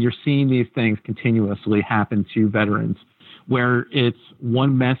 Again, you're seeing these things continuously happen to veterans where it's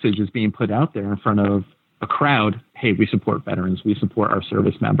one message is being put out there in front of a crowd. Hey, we support veterans. We support our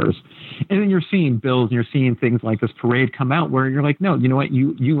service members. And then you're seeing bills and you're seeing things like this parade come out where you're like, no, you know what?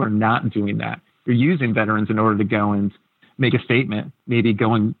 You are not doing that. You're using veterans in order to go and make a statement, maybe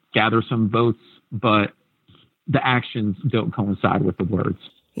go and gather some votes, but the actions don't coincide with the words.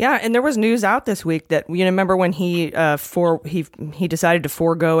 Yeah, and there was news out this week that, remember when he decided to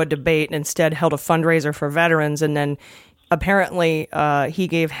forego a debate and instead held a fundraiser for veterans, and then apparently he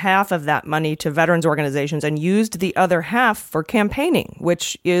gave half of that money to veterans organizations and used the other half for campaigning,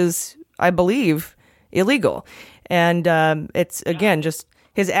 which is, I believe, illegal. And it's, again, just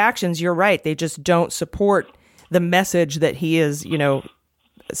his actions, you're right, they just don't support the message that he is,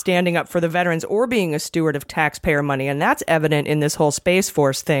 standing up for the veterans or being a steward of taxpayer money. And that's evident in this whole Space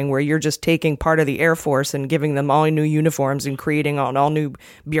Force thing, where you're just taking part of the Air Force and giving them all new uniforms and creating an all new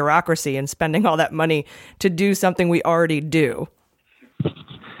bureaucracy and spending all that money to do something we already do.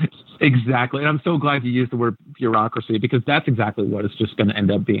 Exactly. And I'm so glad you used the word bureaucracy, because that's exactly what it's just going to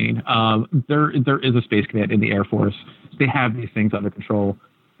end up being. There is a Space Command in the Air Force. They have these things under control.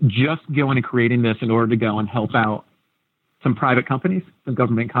 Just going and creating this in order to go and help out some private companies, some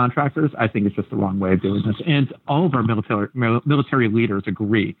government contractors, I think it's just the wrong way of doing this. And all of our military leaders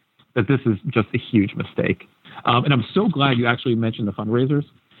agree that this is just a huge mistake. And I'm so glad you actually mentioned the fundraisers,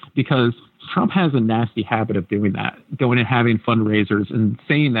 because Trump has a nasty habit of doing that, going and having fundraisers and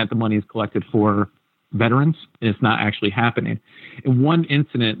saying that the money is collected for veterans, and it's not actually happening. And one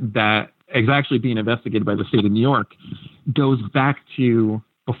incident that is actually being investigated by the state of New York goes back to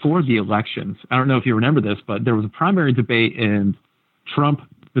before the elections. I don't know if you remember this, but there was a primary debate, and Trump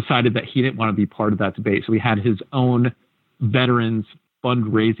decided that he didn't want to be part of that debate. So he had his own veterans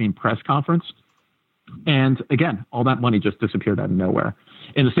fundraising press conference. And again, all that money just disappeared out of nowhere.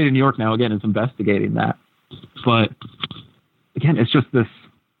 And the state of New York now, again, is investigating that. But again, it's just this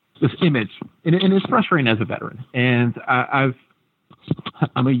image, and it's frustrating as a veteran. And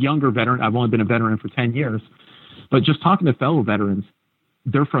I'm a younger veteran. I've only been a veteran for 10 years, but just talking to fellow veterans,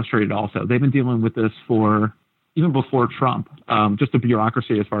 they're frustrated also. They've been dealing with this for even before Trump, just the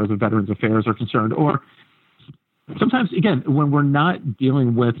bureaucracy as far as the Veterans Affairs are concerned. Or sometimes, again, when we're not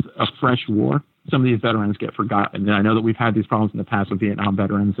dealing with a fresh war, some of these veterans get forgotten. And I know that we've had these problems in the past with Vietnam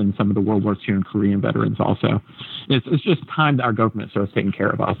veterans and some of the World War II and Korean veterans also. It's just time that our government starts taking care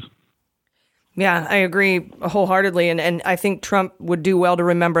of us. Yeah, I agree wholeheartedly. And I think Trump would do well to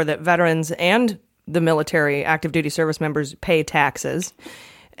remember that veterans and the military, active duty service members, pay taxes,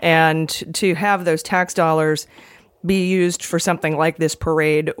 and to have those tax dollars be used for something like this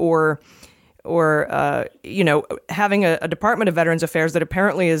parade, or having a Department of Veterans Affairs that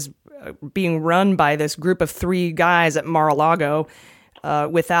apparently is being run by this group of 3 guys at Mar-a-Lago,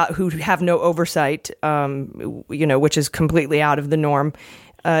 who have no oversight, which is completely out of the norm.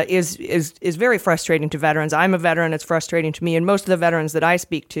 Is very frustrating to veterans. I'm a veteran. It's frustrating to me, and most of the veterans that I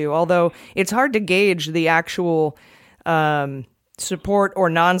speak to, although it's hard to gauge the actual support or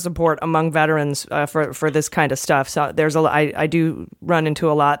non-support among veterans for this kind of stuff. So I do run into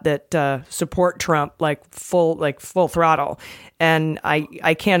a lot that support Trump like full throttle, and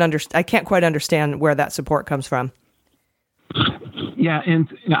I can't quite understand where that support comes from. Yeah, and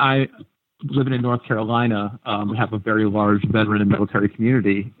I living in North Carolina, we have a very large veteran and military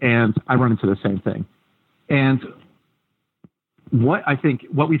community, and I run into the same thing. And what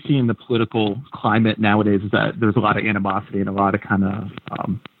we see in the political climate nowadays is that there's a lot of animosity and a lot of kind of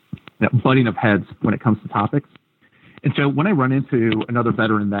butting of heads when it comes to topics. And so when I run into another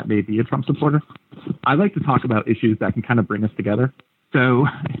veteran that may be a Trump supporter, I like to talk about issues that can kind of bring us together. So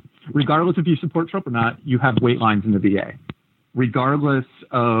regardless if you support Trump or not, you have wait lines in the VA. Regardless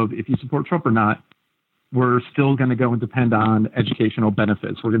of if you support Trump or not, We're still going to go and depend on educational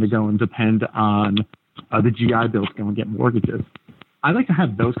benefits. We're going to go and depend on the GI Bill to go and get mortgages. I like to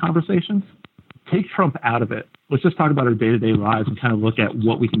have those conversations. Take Trump out of it. Let's just talk about our day-to-day lives and kind of look at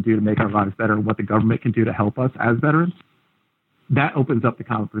what we can do to make our lives better and what the government can do to help us as veterans. That opens up the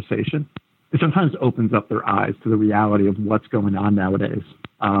conversation. It sometimes opens up their eyes to the reality of what's going on nowadays.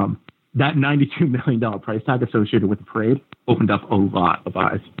 That $92 million price tag associated with the parade opened up a lot of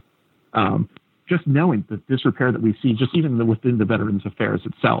eyes. Just knowing the disrepair that we see, just even within the Veterans Affairs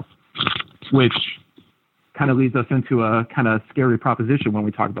itself, which kind of leads us into a kind of scary proposition when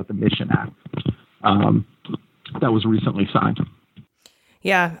we talk about the Mission Act that was recently signed.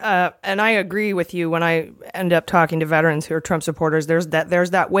 Yeah, and I agree with you. When I end up talking to veterans who are Trump supporters, there's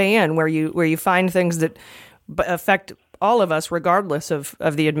that way in where you find things that affect all of us, regardless of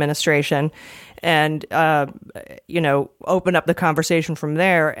the administration, and open up the conversation from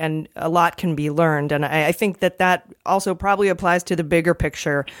there, and a lot can be learned. And I think that also probably applies to the bigger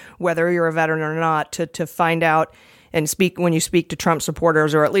picture, whether you're a veteran or not, to find out and speak when you speak to Trump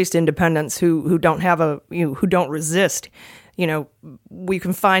supporters, or at least independents who don't have who don't resist. We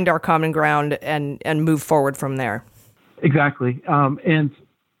can find our common ground and move forward from there. Exactly. And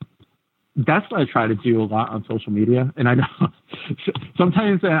that's what I try to do a lot on social media. And I know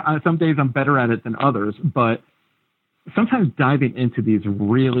sometimes, some days I'm better at it than others, but sometimes diving into these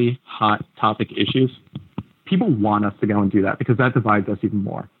really hot topic issues, people want us to go and do that because that divides us even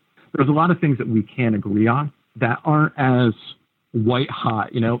more. There's a lot of things that we can agree on that aren't as white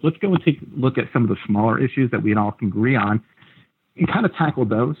hot. Let's go and take a look at some of the smaller issues that we all can agree on and kind of tackle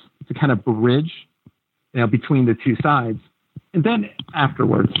those to kind of bridge, between the two sides. And then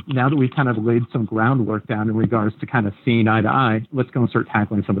afterwards, now that we've kind of laid some groundwork down in regards to kind of seeing eye to eye, let's go and start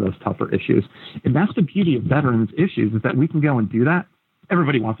tackling some of those tougher issues. And that's the beauty of veterans issues, is that we can go and do that.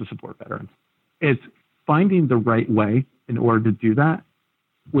 Everybody wants to support veterans. It's finding the right way in order to do that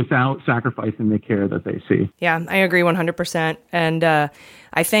without sacrificing the care that they see. Yeah, I agree 100%. And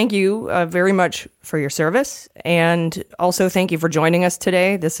I thank you very much for your service. And also thank you for joining us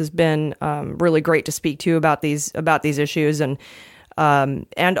today. This has been really great to speak to you about these issues, and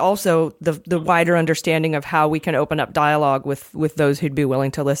also the wider understanding of how we can open up dialogue with those who'd be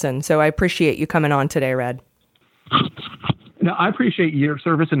willing to listen. So I appreciate you coming on today, Red. No, I appreciate your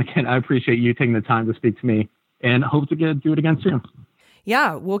service. And again, I appreciate you taking the time to speak to me, and hope to do it again soon.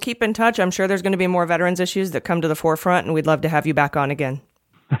 Yeah, we'll keep in touch. I'm sure there's going to be more veterans issues that come to the forefront, and we'd love to have you back on again.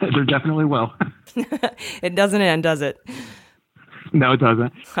 There definitely will. It doesn't end, does it? No, it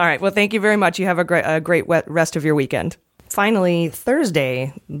doesn't. All right. Well, thank you very much. You have a great rest of your weekend. Finally,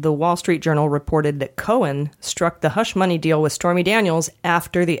 Thursday, the Wall Street Journal reported that Cohen struck the hush money deal with Stormy Daniels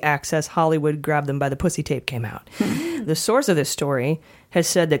after the Access Hollywood Grab Them by the Pussy tape came out. The source of this story has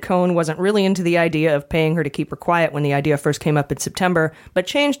said that Cohen wasn't really into the idea of paying her to keep her quiet when the idea first came up in September, but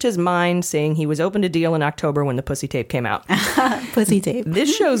changed his mind, saying he was open to deal in October when the Pussy tape came out. Pussy tape.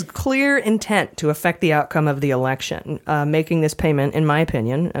 This shows clear intent to affect the outcome of the election, making this payment, in my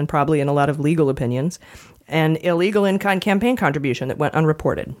opinion, and probably in a lot of legal opinions, an illegal in-kind campaign contribution that went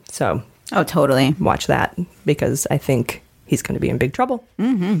unreported. So, totally. Watch that, because I think he's going to be in big trouble.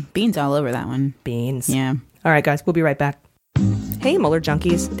 Mm-hmm. Beans all over that one. Beans. Yeah. All right, guys, we'll be right back. Hey, Mueller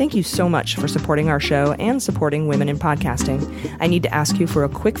Junkies. Thank you so much for supporting our show and supporting women in podcasting. I need to ask you for a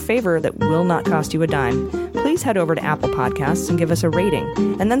quick favor that will not cost you a dime. Please head over to Apple Podcasts and give us a rating,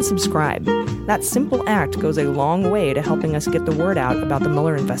 and then subscribe. That simple act goes a long way to helping us get the word out about the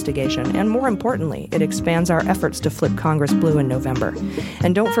Mueller investigation, and more importantly, it expands our efforts to flip Congress blue in November.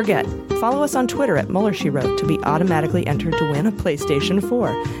 And don't forget, follow us on Twitter at MuellerSheWrote to be automatically entered to win a PlayStation 4.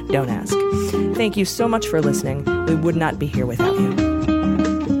 Don't ask. Thank you so much for listening. We would not be here without you.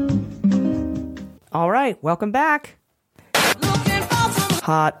 All right, welcome back.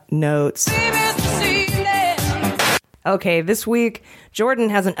 Hot notes. Okay, this week, Jordan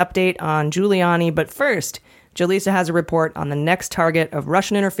has an update on Giuliani, but first, Jaleesa has a report on the next target of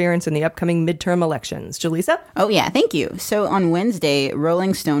Russian interference in the upcoming midterm elections. Jaleesa? Oh, yeah, thank you. So on Wednesday,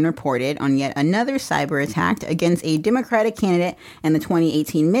 Rolling Stone reported on yet another cyber attack against a Democratic candidate in the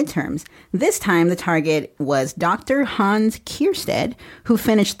 2018 midterms. This time, the target was Dr. Hans Kierstead, who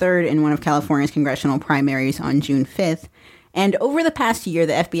finished third in one of California's congressional primaries on June 5th. And over the past year,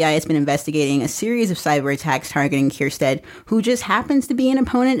 the FBI has been investigating a series of cyber attacks targeting Kierstead, who just happens to be an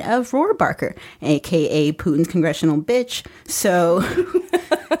opponent of Rohrabacher, a.k.a. Putin's congressional bitch. So,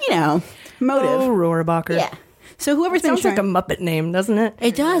 motive. Oh, Rohrabacher. Yeah. So whoever's been sounds like a Muppet name, doesn't it?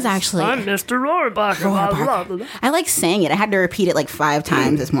 It does, actually. I'm Mr. Rohrabacher. I like saying it. I had to repeat it like 5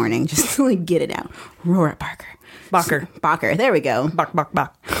 times this morning just to get it out. Rohrabacher. Bacher. Bacher. There we go.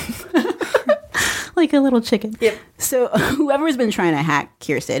 Bach. like a little chicken. Yep. So whoever's been trying to hack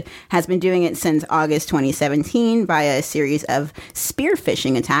Kierstead has been doing it since August 2017 via a series of spear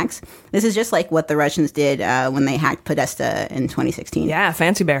phishing attacks. This is just like what the Russians did when they hacked Podesta in 2016. Yeah,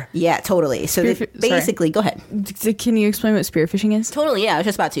 fancy bear. Yeah, totally. So they basically, go ahead. Can you explain what spear phishing is? Totally, yeah, I was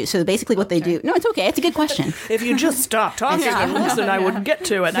just about to. So basically what they do... No, it's okay. It's a good question. If you just stop talking and listen, I would get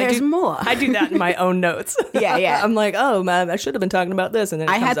to it. There's more. I do that in my own notes. Yeah. I'm like, oh, man, I should have been talking about this. And then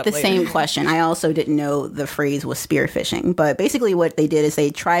I had the same question. I also didn't know the phrase was spear phishing. But basically what they did is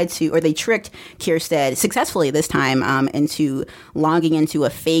they tricked Kierstead successfully this time into logging into a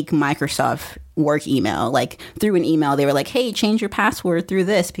fake Microsoft work email. Like through an email, they were like, hey, change your password through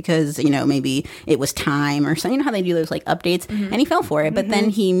this because, maybe it was time or something. You know how they do those like updates? And he fell for it. But then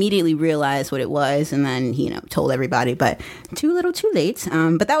he immediately realized what it was and then he, told everybody. But too little, too late.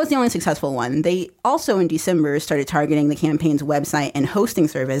 But that was the only successful one. They also in December started targeting the campaign's website and hosting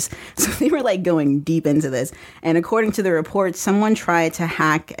service. So they were like going deep into this. And according to the report, someone tried to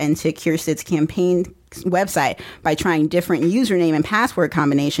hack into Kierstead's campaign website by trying different username and password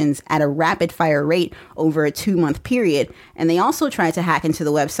combinations at a rapid fire rate over a 2-month period. And they also tried to hack into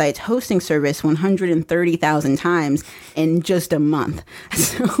the website's hosting service 130,000 times in just a month.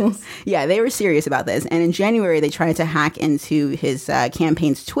 So yeah, they were serious about this. And in January, they tried to hack into his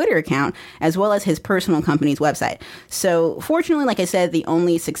campaign's Twitter account as well as his personal company's website. So fortunately, like I said, the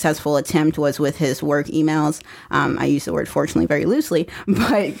only successful attempt was with his work emails. I use the word fortunately very loosely,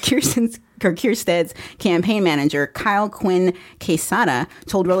 but Kierstead's campaign manager, Kyle Quinn Quesada,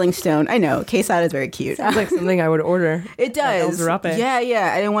 told Rolling Stone, I know, Quesada is very cute. Sounds like something I would order. It does. Yeah.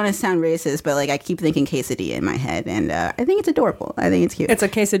 I didn't want to sound racist, but I keep thinking quesadilla in my head, and I think it's adorable. I think it's cute. It's a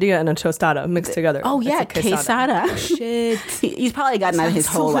quesadilla and a tostada mixed together. Oh, yeah, quesada. Shit. He's probably gotten that his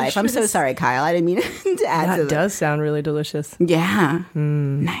whole life. I'm so sorry, Kyle. I didn't mean to add to that. That does sound really delicious. Yeah.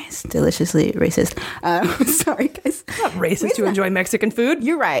 Nice. Deliciously racist. Sorry, guys. It's not racist to enjoy Mexican food.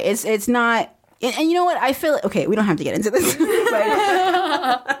 You're right. It's not. And you know what? I feel... Okay, we don't have to get into this.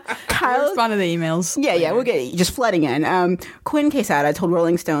 But Kyle... respond to the emails. Yeah, we'll get just flooding in. Quinn Quesada told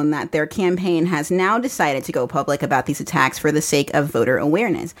Rolling Stone that their campaign has now decided to go public about these attacks for the sake of voter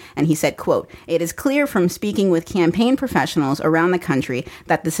awareness. And he said, quote, it is clear from speaking with campaign professionals around the country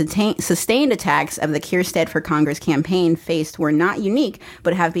that the sustained attacks of the Kierstead for Congress campaign faced were not unique,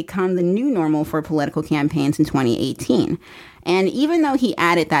 but have become the new normal for political campaigns in 2018. And even though he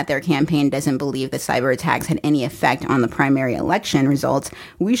added that their campaign doesn't believe that cyber attacks had any effect on the primary election results,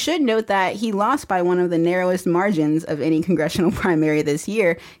 we should note that he lost by one of the narrowest margins of any congressional primary this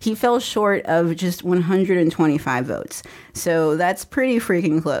year. He fell short of just 125 votes. So that's pretty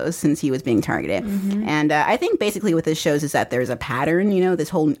freaking close since he was being targeted. And I think basically what this shows is that there's a pattern, this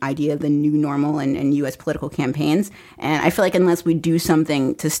whole idea of the new normal in U.S. political campaigns. And I feel like unless we do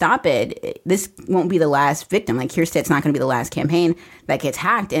something to stop it, this won't be the last victim. Like Kierstead's not going to be the last campaign that gets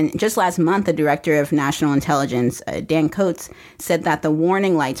hacked. And just last month, the director of national intelligence, Dan Coates, said that the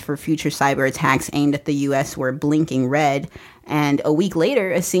warning lights for future cyber attacks aimed at the U.S. were blinking red. And a week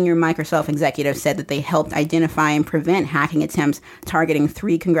later, a senior Microsoft executive said that they helped identify and prevent hacking attempts targeting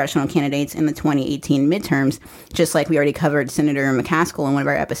 3 congressional candidates in the 2018 midterms, just like we already covered Senator McCaskill in one of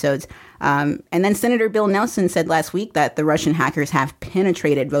our episodes. And then Senator Bill Nelson said last week that the Russian hackers have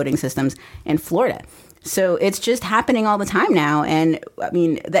penetrated voting systems in Florida. So it's just happening all the time now. And I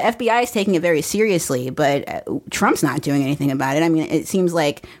mean, the FBI is taking it very seriously, but Trump's not doing anything about it. I mean, it seems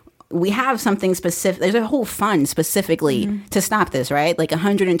like we have something specific. There's a whole fund specifically to stop this, right? Like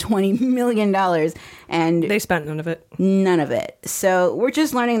 $120 million. And they spent none of it. None of it. So we're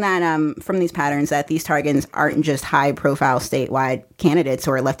just learning that from these patterns that these targets aren't just high profile statewide candidates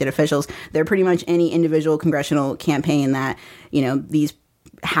or elected officials. They're pretty much any individual congressional campaign that, these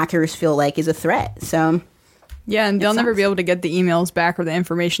hackers feel like is a threat. So yeah, and they'll never be able to get the emails back or the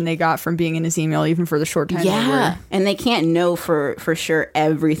information they got from being in his email, even for the short time. Yeah, and they can't know for sure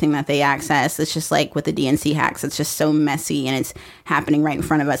everything that they access. It's just like with the DNC hacks. It's just so messy, and it's happening right in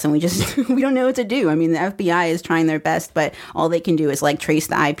front of us, and we don't know what to do. I mean, the FBI is trying their best, but all they can do is trace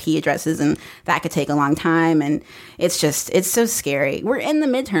the IP addresses, and that could take a long time. And it's so scary. We're in the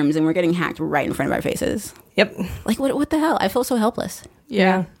midterms, and we're getting hacked right in front of our faces. Yep. What the hell? I feel so helpless.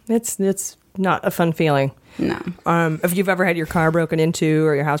 Yeah, it's not a fun feeling. No. If you've ever had your car broken into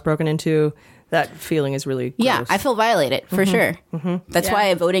or your house broken into, that feeling is really gross. Yeah, I feel violated, for sure. That's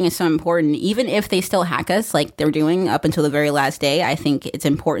why voting is so important. Even if they still hack us, like they're doing up until the very last day, I think it's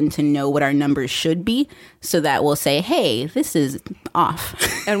important to know what our numbers should be so that we'll say, hey, this is off.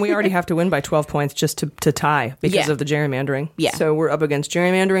 And we already have to win by 12 points just to tie because of the gerrymandering. Yeah. So we're up against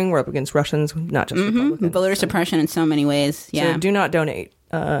gerrymandering, we're up against Russians, not just Republicans. Voter suppression in so many ways. Yeah. So do not donate.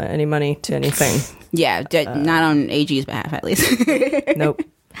 any money to anything. Yeah, not on AG's behalf, at least. Nope.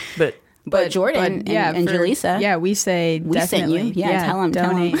 But Jordan and Jaleesa. Yeah, we say we definitely. sent you. Yeah, tell them.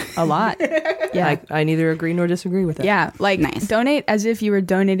 Donate a lot. Yeah. I neither agree nor disagree with that. Yeah, like donate as if you were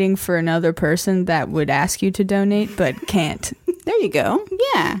donating for another person that would ask you to donate but can't. There you go.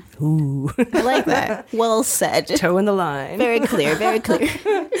 Yeah. Ooh. I like that. Well said. Toeing the line. Very clear. Very clear.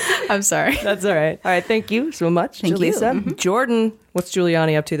 I'm sorry. That's all right. All right. Thank you so much, Jaleesa. Mm-hmm. Jordan, what's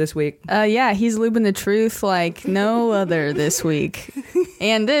Giuliani up to this week? Yeah, he's lubing the truth like no other this week.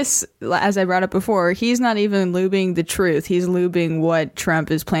 And this, as I brought up before, he's not even lubing the truth. He's lubing what Trump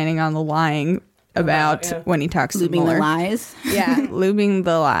is planning on the lying about when he talks to Mueller. Lubing the lies? Yeah, lubing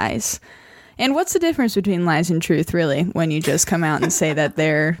the lies. And what's the difference between lies and truth, really, when you just come out and say that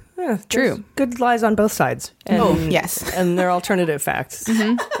they're true? Good lies on both sides. And, yes. And they're alternative facts.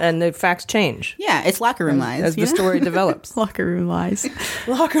 Mm-hmm. And the facts change. Yeah, it's locker room lies. As the story develops. Locker room lies.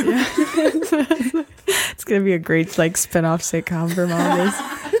 Locker room. It's going to be a great spin-off sitcom from all this.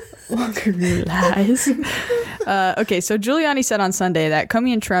 Locker room lies. Okay, so Giuliani said on Sunday that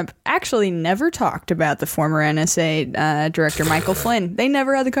Comey and Trump actually never talked about the former NSA director Michael Flynn. They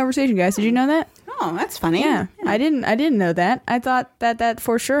never had the conversation, guys. Did you know that? Oh, that's funny. Yeah, I didn't know that. I thought that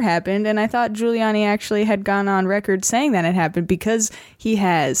for sure happened, and I thought Giuliani actually had gone on record saying that it happened because he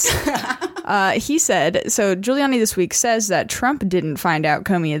has. He said, so Giuliani this week says that Trump didn't find out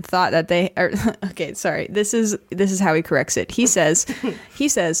Comey had thought that they are. Okay, sorry. This is how he corrects it. He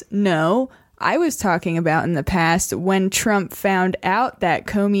says, no, I was talking about in the past when Trump found out that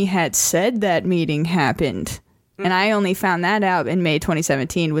Comey had said that meeting happened. And I only found that out in May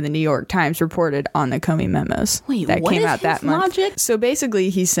 2017 when the New York Times reported on the Comey memos. Wait, that what came is out that his logic? month. So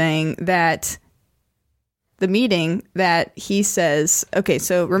basically he's saying that the meeting that he says, okay,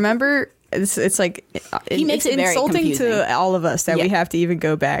 so remember, it's like he makes it very insulting confusing to all of us that we have to even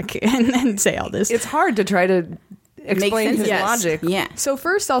go back and say all this. It's hard to try to explain his logic. Yeah. So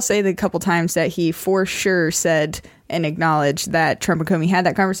first I'll say the couple times that he for sure said and acknowledged that Trump and Comey had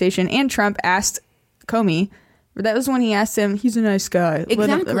that conversation, and Trump asked Comey. That was when he asked him, he's a nice guy.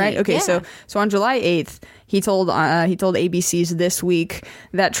 Exactly. Right? Okay, yeah. so on July 8th, he told ABC's This Week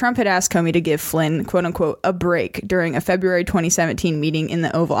that Trump had asked Comey to give Flynn, quote unquote, a break during a February 2017 meeting in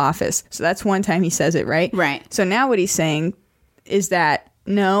the Oval Office. So that's one time he says it, right? Right. So now what he's saying is that,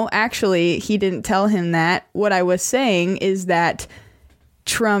 no, actually, he didn't tell him that. What I was saying is that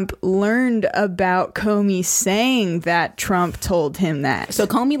Trump learned about Comey saying that Trump told him that. So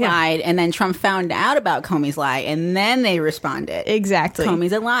Comey lied, and then Trump found out about Comey's lie, and then they responded. Exactly.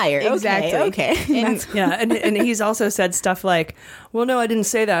 Comey's a liar. Exactly. Okay. And he's also said stuff like, well, no, I didn't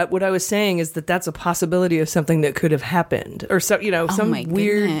say that. What I was saying is that that's a possibility of something that could have happened, or some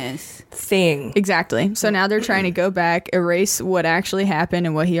weird thing. Exactly. So now they're trying to go back, erase what actually happened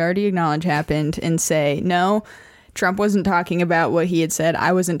and what he already acknowledged happened, and say, no, Trump wasn't talking about what he had said.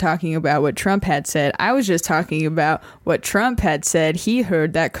 I wasn't talking about what Trump had said. I was just talking about what Trump had said. He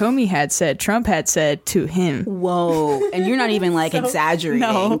heard that Comey had said, Trump had said to him. Whoa. And you're not even exaggerating.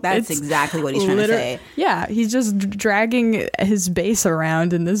 No, that's exactly what he's trying to say. Yeah, he's just dragging his base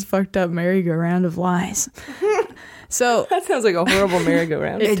around in this fucked up merry-go-round of lies. So that sounds like a horrible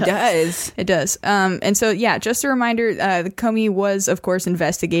merry-go-round. It does. It does. And so, yeah, just a reminder, Comey was, of course,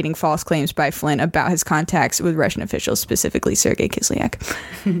 investigating false claims by Flynn about his contacts with Russian officials, specifically Sergei Kislyak.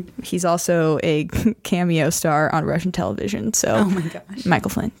 He's also a cameo star on Russian television. So, oh my gosh. Michael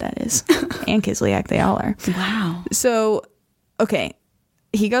Flynn, that is. And Kislyak, they all are. Wow. So, okay.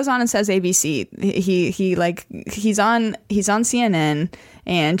 He goes on and says ABC. He's on CNN,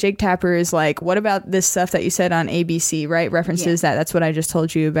 and Jake Tapper is like, what about this stuff that you said on ABC, right? References that. That's what I just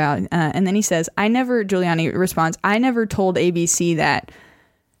told you about. And then he says, Giuliani responds, I never told ABC that.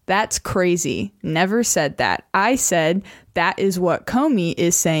 That's crazy. Never said that. I said that is what Comey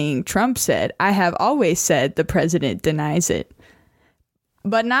is saying Trump said. I have always said the president denies it.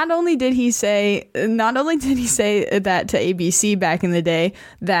 But not only did he say that to ABC back in the day,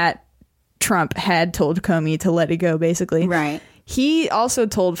 that Trump had told Comey to let it go, basically. Right. He also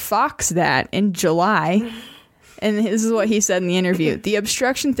told Fox that in July. And this is what he said in the interview. The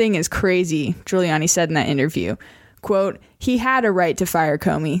obstruction thing is crazy, Giuliani said in that interview. Quote, he had a right to fire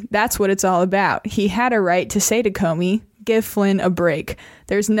Comey. That's what it's all about. He had a right to say to Comey, give Flynn a break.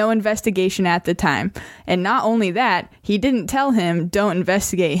 There's no investigation at the time. And not only that, he didn't tell him, don't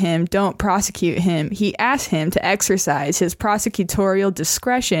investigate him, don't prosecute him. He asked him to exercise his prosecutorial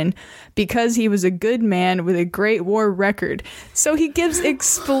discretion because he was a good man with a great war record. So he gives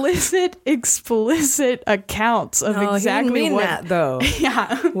explicit accounts of exactly he didn't mean what... that, though.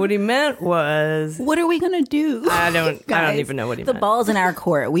 Yeah. What he meant was... What are we going to do? I don't even know what he meant. The ball's in our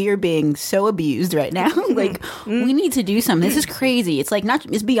court. We are being so abused right now. Like, we need to do something. This is crazy. It's like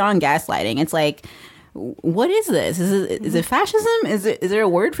it's beyond gaslighting. It's like, what is this? Is it fascism? Is there a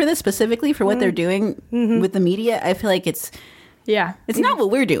word for this specifically for what they're doing with the media? I feel like it's not what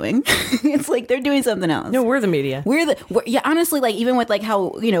we're doing. It's like they're doing something else. No, we're the media. Honestly, like even with like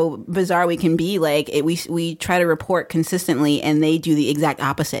how bizarre we can be, like we try to report consistently, and they do the exact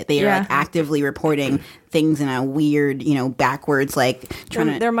opposite. They are like actively reporting things in a weird, backwards, like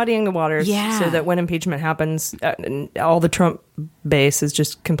they're muddying the waters so that when impeachment happens, all the Trump base is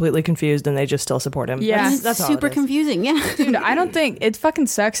just completely confused and they just still support him. Yeah, that's super confusing. Yeah, dude, I don't think it fucking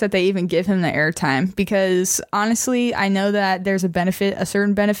sucks that they even give him the airtime, because honestly, I know that there's a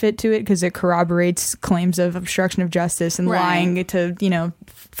certain benefit to it because it corroborates claims of obstruction of justice and lying to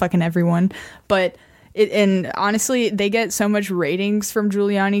fucking everyone, but. And honestly, they get so much ratings from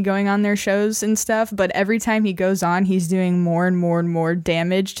Giuliani going on their shows and stuff, but every time he goes on, he's doing more and more and more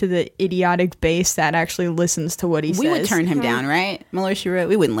damage to the idiotic base that actually listens to what he says. We would turn him down, right? Mueller, she wrote,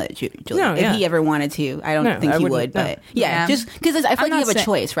 we wouldn't let Giuliani. If he ever wanted to. I don't think he would, but just because I feel like you have a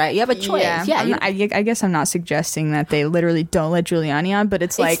choice, right? You have a choice. Yeah. I guess I'm not suggesting that they literally don't let Giuliani on, but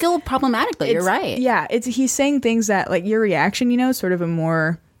it's like... It's still problematic, though. You're right. Yeah, he's saying things that, like, your reaction, sort of a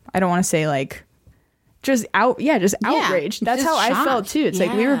more... I don't want to say, like... Just outrage. That's how I felt too. It's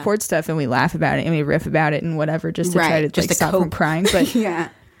like we report stuff and we laugh about it and we riff about it and whatever, just to try to stop from crying.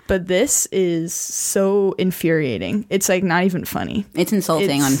 But but this is so infuriating. It's like not even funny. It's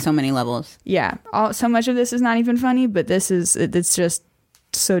insulting on so many levels. Yeah, so much of this is not even funny, but it's just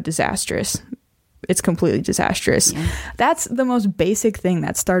so disastrous. It's completely disastrous. Yeah. That's the most basic thing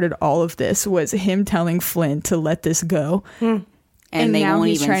that started all of this, was him telling Flynn to let this go. And now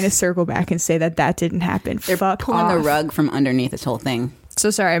he's trying to circle back and say that didn't happen. They're pulling the rug from underneath this whole thing. So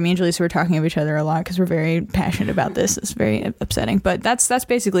sorry, me and Jaleesa were talking of each other a lot because we're very passionate about this. It's very upsetting. But that's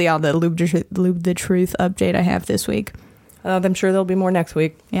basically all the Lube the Truth update I have this week. I'm sure there'll be more next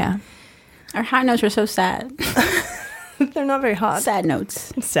week. Yeah. Our high notes were so sad. They're not very hot. Sad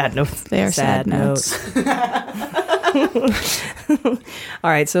notes. Sad notes. They are sad notes.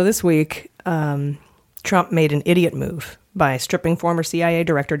 All right, so this week, Trump made an idiot move by stripping former CIA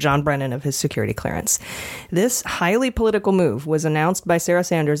Director John Brennan of his security clearance. This highly political move was announced by Sarah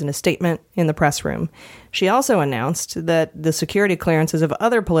Sanders in a statement in the press room. She also announced that the security clearances of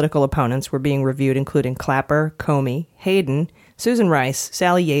other political opponents were being reviewed, including Clapper, Comey, Hayden, Susan Rice,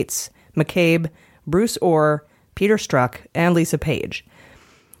 Sally Yates, McCabe, Bruce Orr, Peter Strzok, and Lisa Page.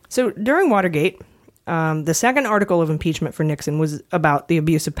 So during Watergate, the second article of impeachment for Nixon was about the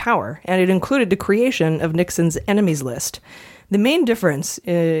abuse of power, and it included the creation of Nixon's enemies list. The main difference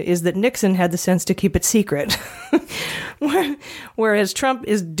is that Nixon had the sense to keep it secret, whereas Trump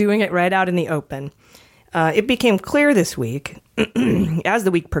is doing it right out in the open. It became clear this week, as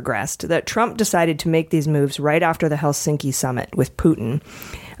the week progressed, that Trump decided to make these moves right after the Helsinki summit with Putin,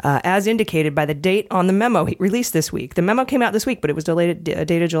 as indicated by the date on the memo he released this week. The memo came out this week, but it was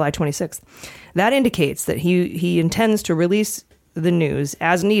dated July 26th. That indicates that he intends to release the news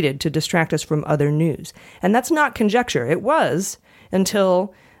as needed to distract us from other news. And that's not conjecture. It was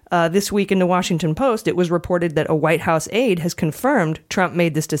until this week in the Washington Post, it was reported that a White House aide has confirmed Trump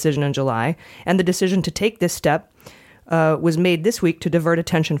made this decision in July, and the decision to take this step was made this week to divert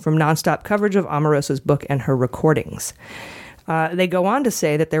attention from nonstop coverage of Omarosa's book and her recordings. They go on to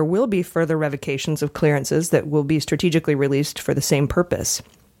say that there will be further revocations of clearances that will be strategically released for the same purpose.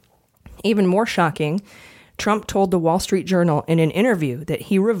 Even more shocking, Trump told the Wall Street Journal in an interview that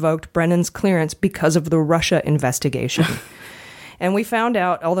he revoked Brennan's clearance because of the Russia investigation. And we found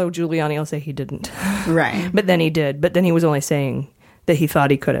out, although Giuliani will say he didn't. Right. But then he did. But then he was only saying that he thought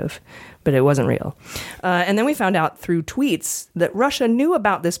he could have. But it wasn't real. And then we found out through tweets that Russia knew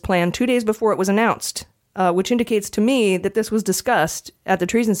about this plan 2 days before it was announced, which indicates to me that this was discussed at the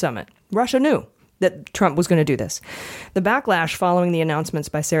Treason Summit. Russia knew that Trump was going to do this. The backlash following the announcements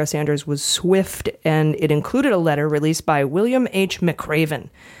by Sarah Sanders was swift, and it included a letter released by William H. McRaven,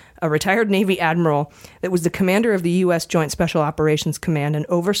 a retired Navy admiral that was the commander of the U.S. Joint Special Operations Command and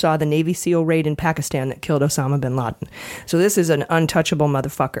oversaw the Navy SEAL raid in Pakistan that killed Osama bin Laden. So this is an untouchable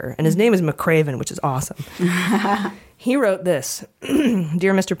motherfucker, and his name is McRaven, which is awesome. He wrote this: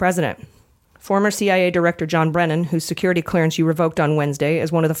 Dear Mr. President, Former CIA Director John Brennan, whose security clearance you revoked on Wednesday,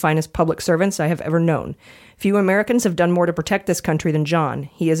 is one of the finest public servants I have ever known. Few Americans have done more to protect this country than John.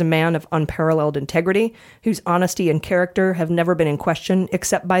 He is a man of unparalleled integrity, whose honesty and character have never been in question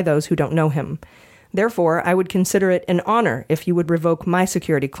except by those who don't know him. Therefore, I would consider it an honor if you would revoke my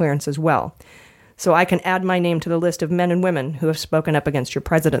security clearance as well, so I can add my name to the list of men and women who have spoken up against your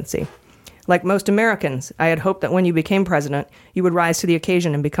presidency. Like most Americans, I had hoped that when you became president, you would rise to the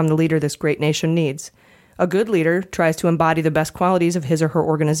occasion and become the leader this great nation needs. A good leader tries to embody the best qualities of his or her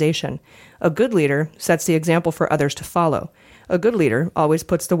organization. A good leader sets the example for others to follow. A good leader always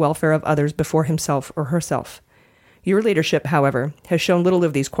puts the welfare of others before himself or herself. Your leadership, however, has shown little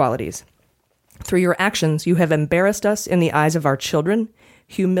of these qualities. Through your actions, you have embarrassed us in the eyes of our children,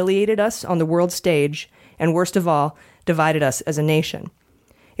 humiliated us on the world stage, and worst of all, divided us as a nation.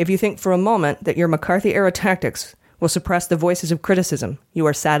 If you think for a moment that your McCarthy-era tactics will suppress the voices of criticism, you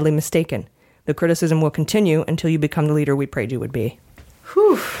are sadly mistaken. The criticism will continue until you become the leader we prayed you would be.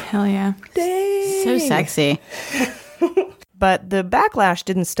 Whew. Hell yeah. Dang. So sexy. But the backlash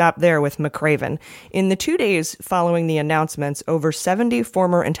didn't stop there with McRaven. In the 2 days following the announcements, over 70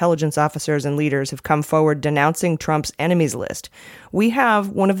 former intelligence officers and leaders have come forward denouncing Trump's enemies list. We have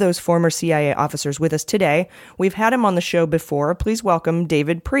one of those former CIA officers with us today. We've had him on the show before. Please welcome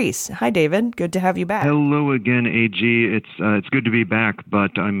David Priess. Hi, David. Good to have you back. Hello again, AG. It's good to be back,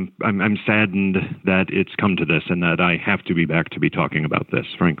 but I'm saddened that it's come to this and that I have to be back to be talking about this,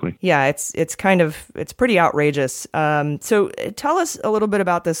 frankly. Yeah, it's pretty outrageous. So tell us a little bit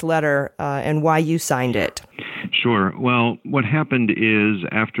about this letter and why you signed it. Sure. Well, what happened is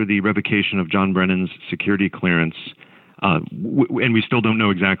after the revocation of John Brennan's security clearance, and we still don't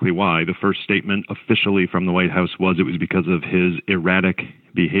know exactly why, the first statement officially from the White House was it was because of his erratic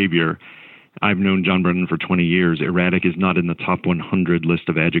behavior. I've known John Brennan for 20 years. Erratic is not in the top 100 list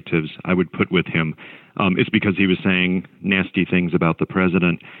of adjectives I would put with him. It's because he was saying nasty things about the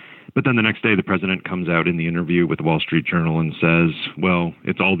president. But then the next day, the president comes out in the interview with the Wall Street Journal and says, well,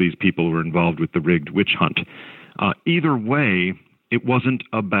 it's all these people who are involved with the rigged witch hunt. Either way, it wasn't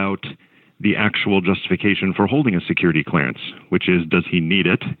about the actual justification for holding a security clearance, which is, does he need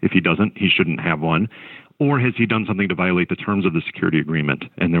it? If he doesn't, he shouldn't have one. Or has he done something to violate the terms of the security agreement?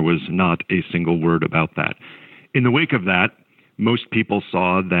 And there was not a single word about that. In the wake of that, most people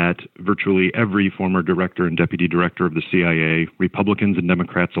saw that virtually every former director and deputy director of the CIA, Republicans and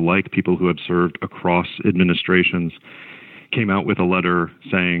Democrats alike, people who have served across administrations, came out with a letter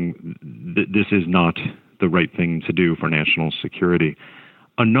saying that this is not the right thing to do for national security.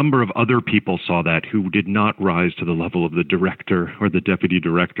 A number of other people saw that who did not rise to the level of the director or the deputy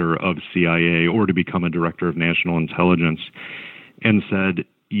director of CIA or to become a director of national intelligence and said,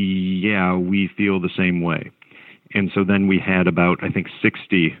 yeah, we feel the same way. And so then we had about, I think,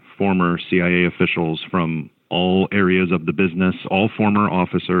 60 former CIA officials from all areas of the business, all former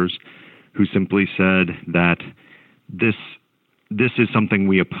officers, who simply said that this is something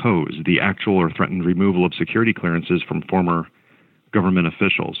we oppose, the actual or threatened removal of security clearances from former government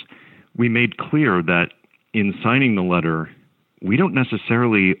officials. We made clear that in signing the letter, we don't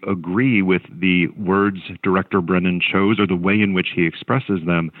necessarily agree with the words Director Brennan chose or the way in which he expresses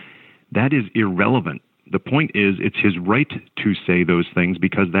them. That is irrelevant. The point is, it's his right to say those things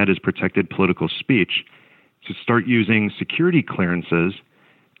because that is protected political speech. To start using security clearances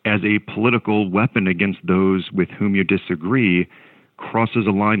as a political weapon against those with whom you disagree crosses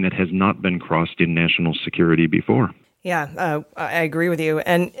a line that has not been crossed in national security before. Yeah, I agree with you.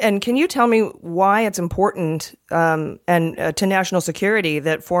 And can you tell me why it's important to national security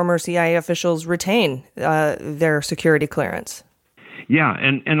that former CIA officials retain their security clearance? Yeah,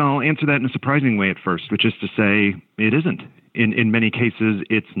 and I'll answer that in a surprising way at first, which is to say it isn't. In many cases,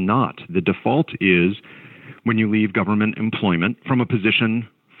 it's not. The default is when you leave government employment from a position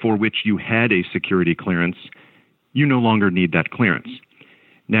for which you had a security clearance, you no longer need that clearance.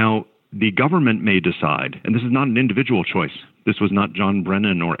 Now, the government may decide, and this is not an individual choice. This was not John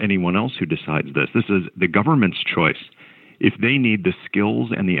Brennan or anyone else who decides this. This is the government's choice. If they need the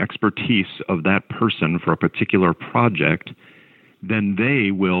skills and the expertise of that person for a particular project, then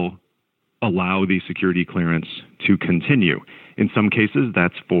they will allow the security clearance to continue. In some cases,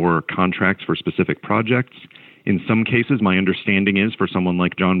 that's for contracts for specific projects. In some cases, my understanding is for someone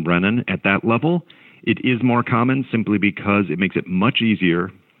like John Brennan at that level, it is more common simply because it makes it much easier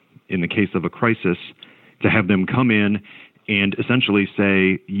in the case of a crisis to have them come in and essentially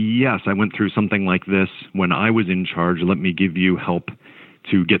say, yes, I went through something like this when I was in charge. Let me give you help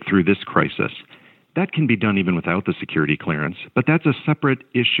to get through this crisis. That can be done even without the security clearance, but that's a separate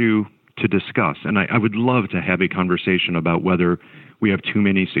issue to discuss. And I would love to have a conversation about whether we have too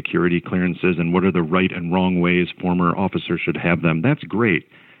many security clearances and what are the right and wrong ways former officers should have them. That's great.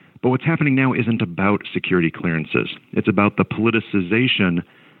 But what's happening now isn't about security clearances. It's about the politicization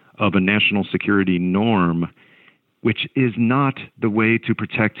of a national security norm, which is not the way to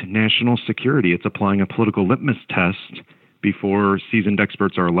protect national security. It's applying a political litmus test before seasoned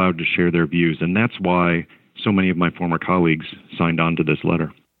experts are allowed to share their views. And that's why so many of my former colleagues signed on to this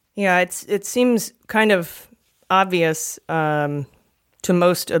letter. Yeah, it seems kind of obvious to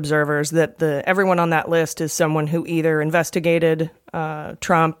most observers that everyone on that list is someone who either investigated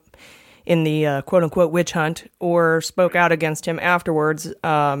Trump in the quote-unquote witch hunt or spoke out against him afterwards.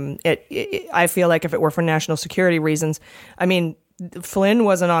 I feel like if it were for national security reasons, I mean, Flynn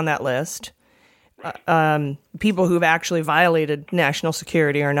wasn't on that list. People who've actually violated national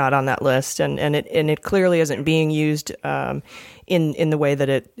security are not on that list, and it clearly isn't being used in the way that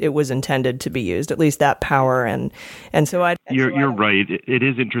it was intended to be used. At least that power, and so you're right. It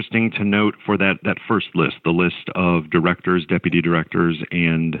is interesting to note for that first list, the list of directors, deputy directors,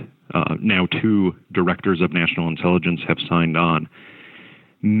 and now 2 directors of national intelligence have signed on.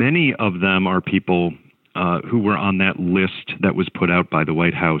 Many of them are people who were on that list that was put out by the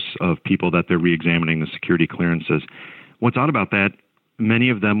White House of people that they're reexamining the security clearances. What's odd about that, many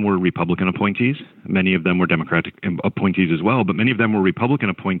of them were Republican appointees. Many of them were Democratic appointees as well, but many of them were Republican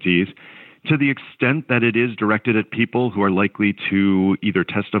appointees to the extent that it is directed at people who are likely to either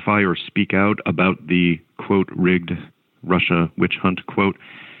testify or speak out about the, quote, rigged Russia witch hunt, quote.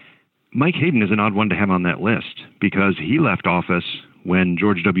 Mike Hayden is an odd one to have on that list because he left office when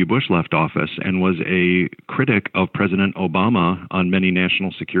George W. Bush left office and was a critic of President Obama on many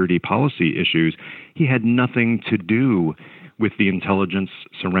national security policy issues. He had nothing to do with the intelligence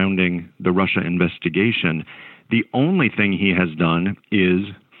surrounding the Russia investigation. The only thing he has done is,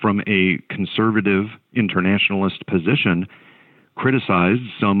 from a conservative internationalist position, criticized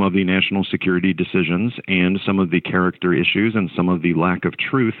some of the national security decisions and some of the character issues and some of the lack of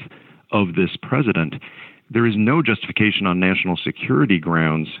truth of this president. There is no justification on national security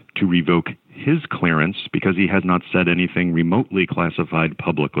grounds to revoke his clearance because he has not said anything remotely classified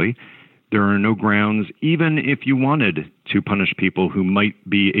publicly. There are no grounds, even if you wanted to punish people who might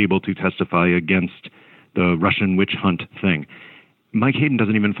be able to testify against the Russian witch hunt thing. Mike Hayden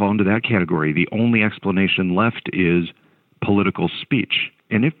doesn't even fall into that category. The only explanation left is political speech.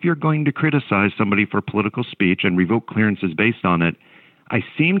 And if you're going to criticize somebody for political speech and revoke clearances based on it, I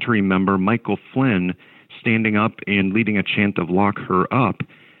seem to remember Michael Flynn standing up and leading a chant of lock her up,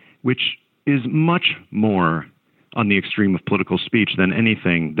 which is much more on the extreme of political speech than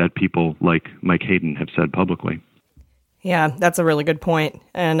anything that people like Mike Hayden have said publicly. Yeah, that's a really good point.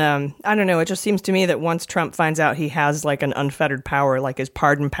 And I don't know, it just seems to me that once Trump finds out he has like an unfettered power, like his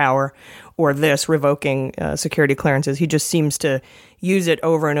pardon power or this revoking security clearances, he just seems to use it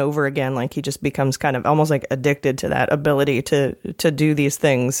over and over again. Like he just becomes kind of almost like addicted to that ability to do these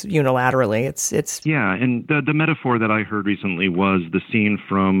things unilaterally. It's Yeah, and the metaphor that I heard recently was the scene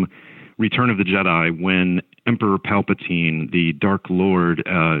from Return of the Jedi when Emperor Palpatine, the Dark Lord,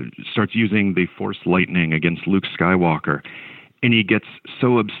 starts using the Force lightning against Luke Skywalker. And he gets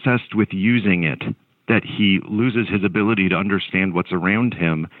so obsessed with using it that he loses his ability to understand what's around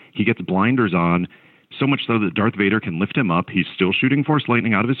him. He gets blinders on, so much so that Darth Vader can lift him up. He's still shooting Force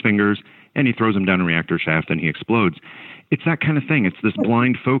lightning out of his fingers, and he throws him down a reactor shaft and he explodes. It's that kind of thing. It's this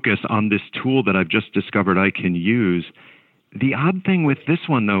blind focus on this tool that I've just discovered I can use. The odd thing with this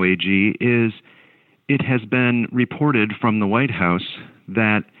one, though, AG, is it has been reported from the White House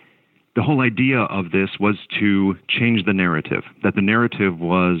that the whole idea of this was to change the narrative, that the narrative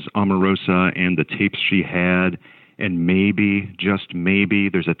was Omarosa and the tapes she had, and maybe, just maybe,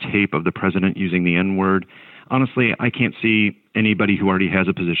 there's a tape of the president using the N-word. Honestly, I can't see anybody who already has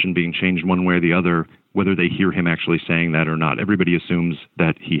a position being changed one way or the other, whether they hear him actually saying that or not. Everybody assumes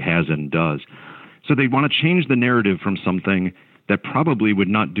that he has and does. So they want to change the narrative from something that probably would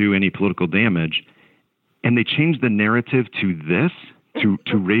not do any political damage, and they change the narrative to this,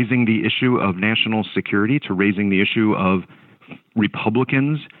 to raising the issue of national security, to raising the issue of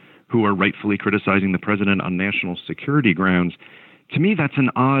Republicans who are rightfully criticizing the president on national security grounds. To me, that's an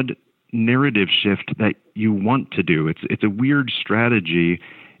odd narrative shift that you want to do. It's a weird strategy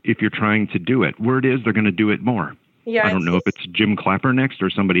if you're trying to do it. Word is they're going to do it more. Yeah, I don't know if it's Jim Clapper next or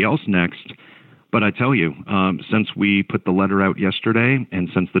somebody else next, but I tell you, since we put the letter out yesterday and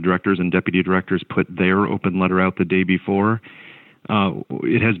since the directors and deputy directors put their open letter out the day before,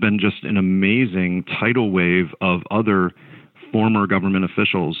 it has been just an amazing tidal wave of other former government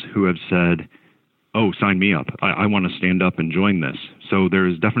officials who have said, oh, sign me up. I want to stand up and join this. So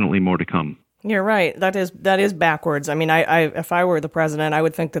there's definitely more to come. You're right. That is backwards. I mean, I if I were the president, I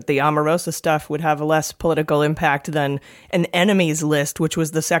would think that the Omarosa stuff would have a less political impact than an enemies list, which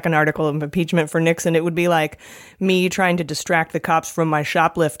was the second article of impeachment for Nixon. It would be like me trying to distract the cops from my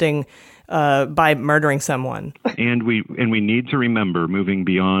shoplifting by murdering someone. And we need to remember, moving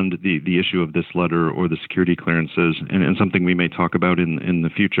beyond the issue of this letter or the security clearances, and something we may talk about in the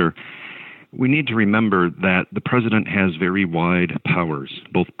future, we need to remember that the president has very wide powers,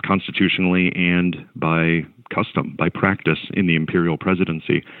 both constitutionally and by custom, by practice in the imperial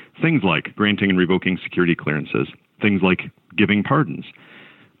presidency. Things like granting and revoking security clearances, things like giving pardons.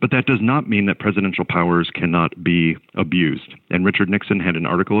 But that does not mean that presidential powers cannot be abused. And Richard Nixon had an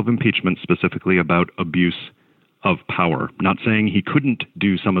article of impeachment specifically about abuse of power. Not saying he couldn't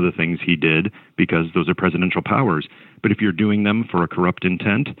do some of the things he did, because those are presidential powers. But if you're doing them for a corrupt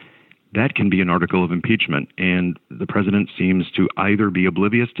intent, that can be an article of impeachment. And the president seems to either be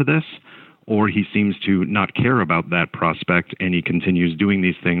oblivious to this, or he seems to not care about that prospect, and he continues doing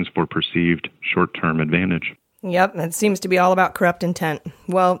these things for perceived short-term advantage. Yep, it seems to be all about corrupt intent.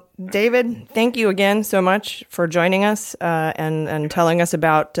 Well, David, thank you again so much for joining us and telling us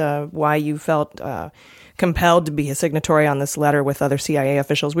about why you felt compelled to be a signatory on this letter with other CIA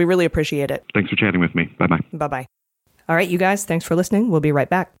officials. We really appreciate it. Thanks for chatting with me. Bye-bye. Bye-bye. All right, you guys, thanks for listening. We'll be right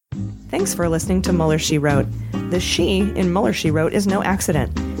back. Thanks for listening to Mueller, She Wrote. The she in Mueller, She Wrote is no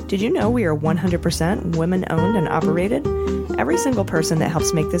accident. Did you know we are 100% women-owned and operated? Every single person that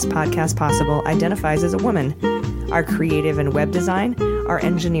helps make this podcast possible identifies as a woman. Our creative and web design, our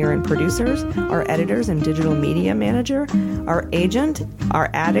engineer and producers, our editors and digital media manager, our agent, our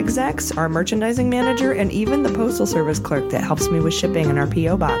ad execs, our merchandising manager, and even the postal service clerk that helps me with shipping in our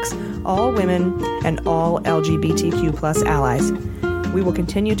P.O. box. All women and all LGBTQ plus allies. We will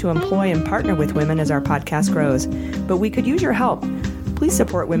continue to employ and partner with women as our podcast grows, but we could use your help. Please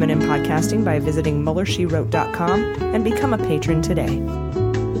support women in podcasting by visiting MuellerSheWrote.com and become a patron today.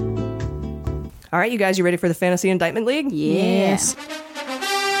 All right, you guys, you ready for the Fantasy Indictment League? Yes.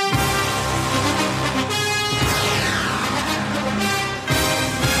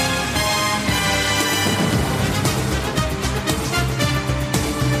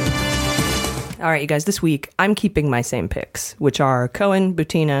 All right, you guys, this week, I'm keeping my same picks, which are Cohen,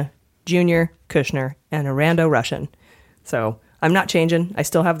 Butina, Jr., Kushner, and a rando Russian. So I'm not changing. I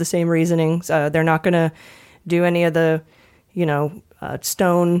still have the same reasonings. They're not going to do any of the,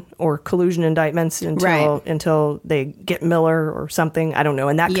 Stone or collusion indictments until they get Miller or something. I don't know.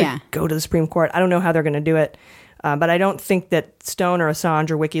 And that could go to the Supreme Court. I don't know how they're going to do it. But I don't think that Stone or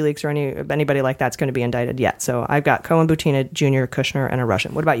Assange or WikiLeaks or anybody like that's going to be indicted yet. So I've got Cohen, Butina, Jr., Kushner, and a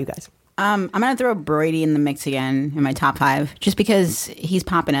Russian. What about you guys? I'm going to throw Brody in the mix again in my top 5, just because he's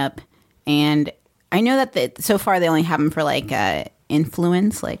popping up. And I know that so far they only have him for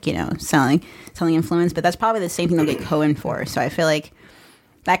influence, selling influence. But that's probably the same thing they'll get Cohen for. So I feel like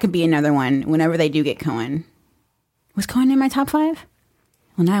that could be another one whenever they do get Cohen. Was Cohen in my top 5?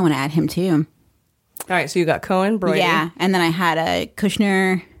 Well, now I want to add him too. All right, so you got Cohen, Brody. Yeah, and then I had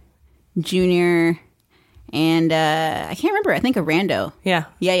Kushner, Jr., and I can't remember. I think a rando. Yeah.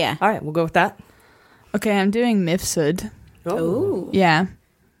 Yeah. All right, we'll go with that. Okay, I'm doing Mifsud. Oh. Yeah.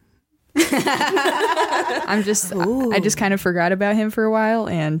 I just kind of forgot about him for a while,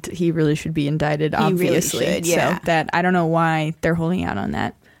 and he really should be indicted, obviously. He really should, yeah. So that I don't know why they're holding out on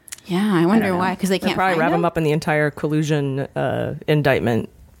that. Yeah, I wonder why, because they can't probably find wrap him him up in the entire collusion indictment,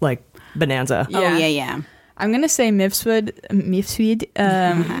 bonanza. Yeah. Oh, yeah. I'm going to say Mifsud,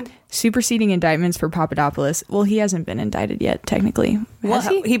 superseding indictments for Papadopoulos. Well, he hasn't been indicted yet, technically. Has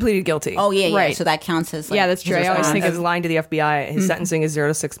he? He pleaded guilty. Oh, yeah. Right. So that counts as yeah, that's true. I always think of lying to the FBI. His sentencing is 0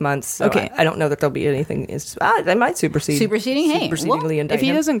 to 6 months. So okay. I don't know that there'll be anything. They might supersede. Supersedingly indict him. If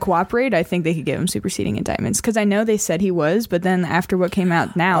he doesn't cooperate, I think they could give him superseding indictments, because I know they said he was, but then after what came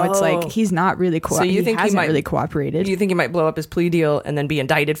out now, it's like he's not really cooperating. So you think he hasn't really cooperated? Do you think he might blow up his plea deal and then be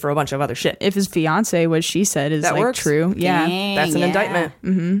indicted for a bunch of other shit? If his fiance, what she said is that works? True. Yeah. Dang, that's an indictment.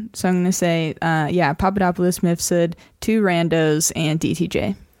 Mm-hmm. So I'm going to say, Papadopoulos, Mifsud, 2 randos, and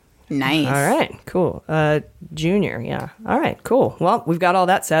DTJ. Nice. All right, cool. Junior, yeah. All right, cool. Well, we've got all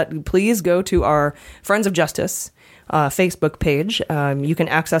that set. Please go to our Friends of Justice Facebook page. You can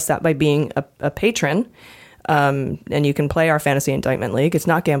access that by being a patron, and you can play our Fantasy Indictment League. It's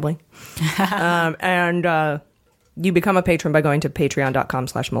not gambling. And you become a patron by going to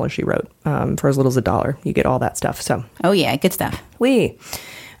patreon.com/MuellerSheWrote for as little as $1. You get all that stuff. So. Oh, yeah, good stuff. We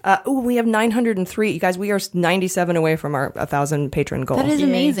have 903. You guys, we are 97 away from our 1,000 patron goal. That is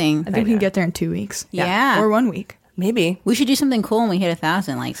amazing. I think we can get there in 2 weeks. Yeah. Or 1 week. Maybe. We should do something cool when we hit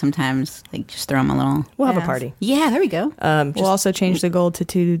 1,000. Like sometimes, like just throw them a little. We'll have a party. Yeah, there we go. We'll also change the goal to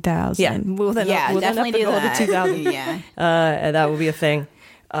 2,000. Yeah, we'll definitely do that. To 2,000. Yeah, that will be a thing.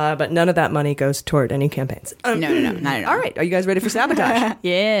 But none of that money goes toward any campaigns. No, not at all. All right, are you guys ready for sabotage?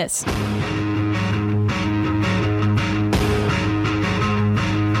 Yes.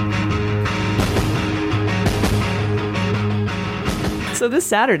 So this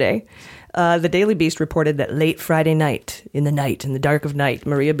Saturday, the Daily Beast reported that late Friday night, in the dark of night,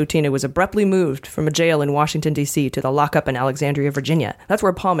 Maria Butina was abruptly moved from a jail in Washington, D.C. to the lockup in Alexandria, Virginia. That's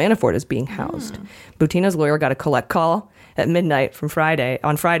where Paul Manafort is being housed. Butina's lawyer got a collect call at midnight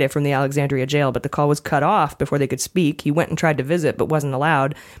on Friday from the Alexandria jail, but the call was cut off before they could speak. He went and tried to visit, but wasn't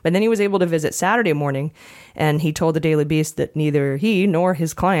allowed. But then he was able to visit Saturday morning, and he told the Daily Beast that neither he nor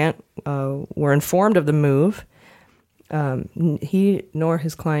his client were informed of the move. He nor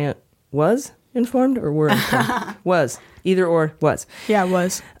his client was informed or were informed? Was. Either or was. Yeah,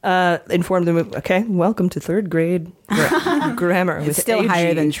 was. Informed the move. Okay, welcome to third grade grammar. It's still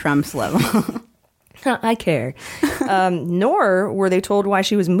higher than Trump's level. I care. Nor were they told why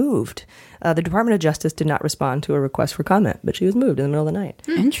she was moved. The Department of Justice did not respond to a request for comment, but she was moved in the middle of the night.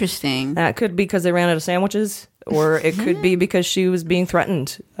 Interesting. That could be because they ran out of sandwiches, or it could be because she was being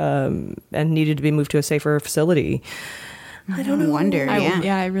threatened and needed to be moved to a safer facility. I don't know. Wonder.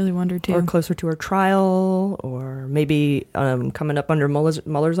 I really wonder too. Or closer to her trial, or maybe coming up under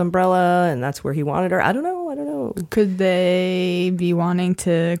Mueller's umbrella, and that's where he wanted her. I don't know. Could they be wanting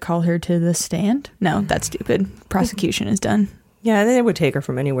to call her to the stand? No, that's stupid. Prosecution is done. Yeah, they would take her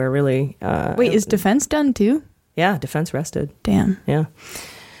from anywhere, really. Wait, is defense done too? Yeah, defense rested. Damn. Yeah.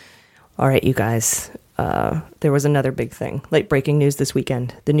 All right, you guys. There was another big thing. Late breaking news this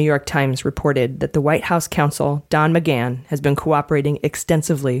weekend. The New York Times reported that the White House counsel, Don McGahn, has been cooperating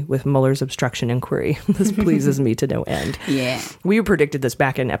extensively with Mueller's obstruction inquiry. This pleases me to no end. Yeah. We predicted this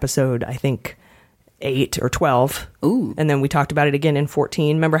back in episode, I think, 8 or 12. Ooh. And then we talked about it again in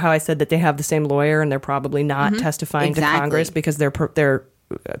 14. Remember how I said that they have the same lawyer and they're probably not testifying to Congress because they're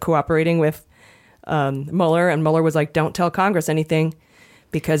cooperating with Mueller, and Mueller was like, don't tell Congress anything.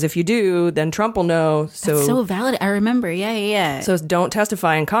 Because if you do, then Trump will know. So, that's so valid. I remember. Yeah. So don't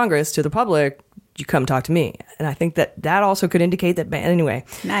testify in Congress to the public. You come talk to me. And I think that also could indicate that. Anyway.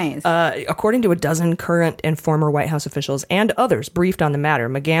 Nice. According to a dozen current and former White House officials and others briefed on the matter,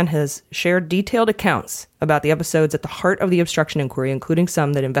 McGahn has shared detailed accounts about the episodes at the heart of the obstruction inquiry, including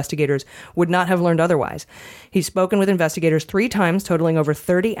some that investigators would not have learned otherwise. He's spoken with investigators 3 times, totaling over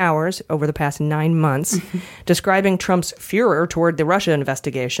 30 hours over the past 9 months, describing Trump's furor toward the Russia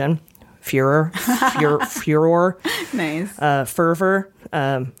investigation. Furor. Nice. Fervor.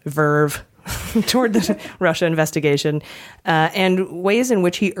 Verve. Toward the Russia investigation, and ways in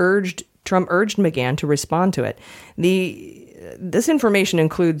which Trump urged McGahn to respond to it. This information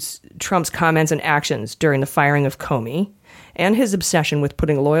includes Trump's comments and actions during the firing of Comey, and his obsession with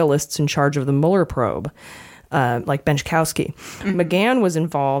putting loyalists in charge of the Mueller probe, like Benchkowski. McGahn was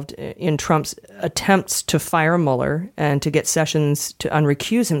involved in Trump's attempts to fire Mueller and to get Sessions to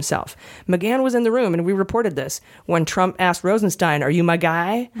unrecuse himself. McGahn was in the room, and we reported this, when Trump asked Rosenstein, "Are you my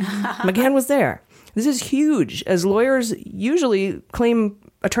guy?" McGahn was there. This is huge, as lawyers usually claim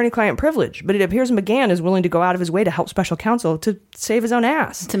attorney-client privilege, but it appears McGahn is willing to go out of his way to help special counsel to save his own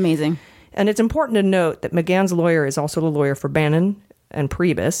ass. It's amazing. And it's important to note that McGahn's lawyer is also the lawyer for Bannon and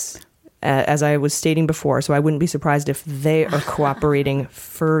Priebus, as I was stating before, so I wouldn't be surprised if they are cooperating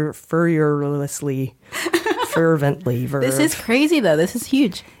fervently. This is crazy, though. This is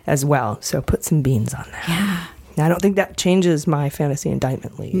huge. As well. So put some beans on that. Yeah. Now, I don't think that changes my fantasy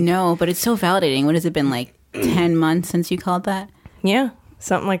indictment league. No, but it's so validating. What has it been, like 10 months since you called that? Yeah.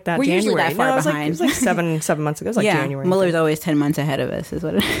 Something like that. We're January. usually that far behind. It was like 7 months ago. It was like January. Mueller's always 10 months ahead of us, is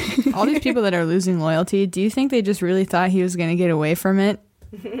what it is. All these people that are losing loyalty, do you think they just really thought he was going to get away from it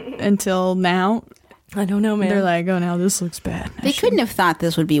until now? I don't know, man. They're like, oh, now this looks bad. They couldn't have thought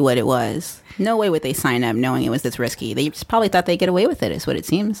this would be what it was. No way would they sign up knowing it was this risky. They just probably thought they'd get away with it, is what it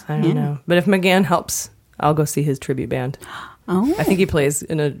seems. I don't know. But if McGahn helps, I'll go see his tribute band. Oh. I think he plays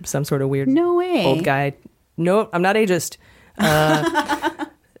in some sort of weird no way. Old guy. No, I'm not ageist.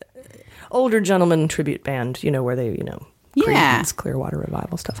 Older gentleman tribute band, where they, Creedence, Clearwater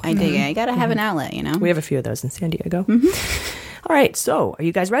Revival, stuff like that. I dig it. I got to have an outlet, We have a few of those in San Diego. All right, so are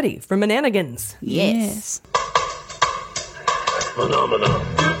you guys ready for Mananigans? Yes. Phenomena.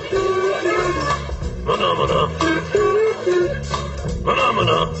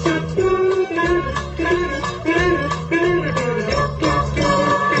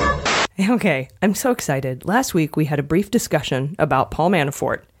 Okay, I'm so excited. Last week we had a brief discussion about Paul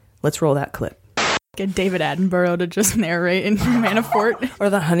Manafort. Let's roll that clip. Get David Attenborough to just narrate in Manafort. Or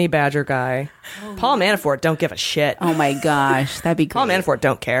the honey badger guy. Paul Manafort don't give a shit. Oh my gosh, that'd be great. Paul Manafort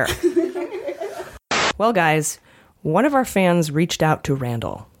don't care. Well, guys, one of our fans reached out to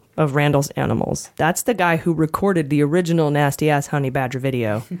Randall of Randall's Animals. That's the guy who recorded the original nasty-ass honey badger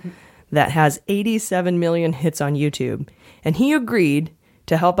video that has 87 million hits on YouTube. And he agreed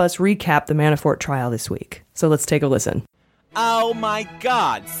to help us recap the Manafort trial this week. So let's take a listen. Oh my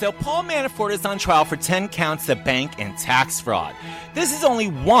God. So Paul Manafort is on trial for 10 counts of bank and tax fraud. This is only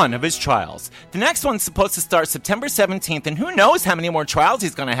one of his trials. The next one's supposed to start September 17th, and who knows how many more trials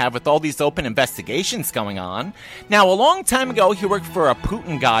he's going to have with all these open investigations going on. Now, a long time ago, he worked for a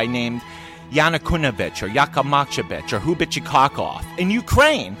Putin guy named Yanukovych or Yakomakchevich or Hubichikakov in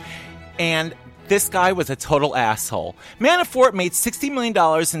Ukraine. And this guy was a total asshole. Manafort made $60 million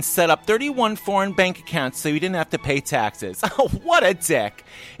and set up 31 foreign bank accounts so he didn't have to pay taxes. Oh, what a dick.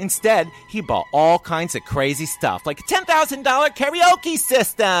 Instead, he bought all kinds of crazy stuff, like a $10,000 karaoke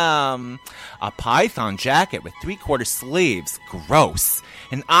system, a python jacket with 3/4 sleeves, gross,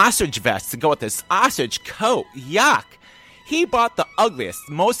 an ostrich vest to go with this ostrich coat, yuck. He bought the ugliest,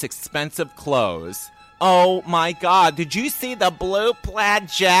 most expensive clothes. Oh my God, did you see the blue plaid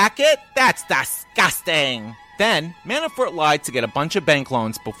jacket? That's disgusting. Then, Manafort lied to get a bunch of bank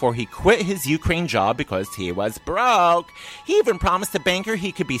loans before he quit his Ukraine job because he was broke. He even promised the banker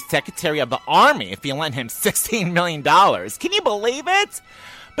he could be Secretary of the Army if he lent him $16 million. Can you believe it?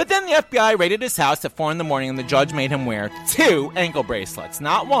 But then the FBI raided his house at 4 a.m. and the judge made him wear 2 ankle bracelets.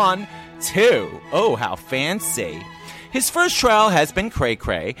 Not 1, 2. Oh, how fancy. His first trial has been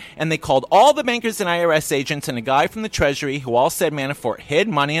cray-cray, and they called all the bankers and IRS agents and a guy from the Treasury who all said Manafort hid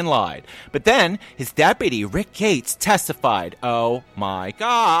money and lied. But then his deputy, Rick Gates, testified. Oh my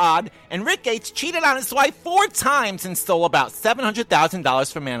God. And Rick Gates cheated on his wife 4 times and stole about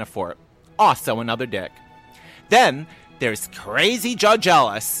 $700,000 from Manafort. Also another dick. Then there's crazy Judge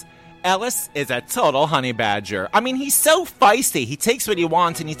Ellis. Ellis is a total honey badger. I mean, he's so feisty. He takes what he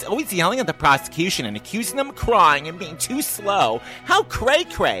wants, and he's always yelling at the prosecution and accusing them of crying and being too slow. How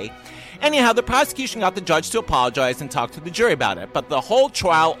cray-cray. Anyhow, the prosecution got the judge to apologize and talk to the jury about it, but the whole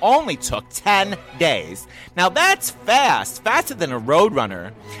trial only took 10 days. Now that's fast, faster than a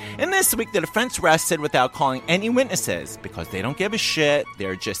roadrunner. And this week, the defense rested without calling any witnesses because they don't give a shit.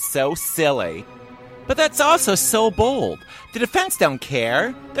 They're just so silly. But that's also so bold. The defense don't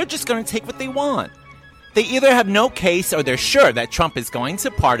care. They're just going to take what they want. They either have no case or they're sure that Trump is going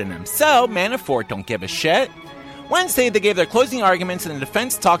to pardon him. So Manafort don't give a shit. Wednesday, they gave their closing arguments and the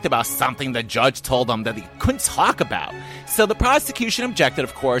defense talked about something the judge told them that he couldn't talk about. So the prosecution objected,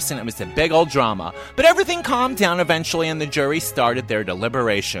 of course, and it was a big old drama. But everything calmed down eventually and the jury started their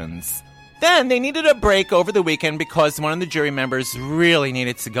deliberations. Then they needed a break over the weekend because one of the jury members really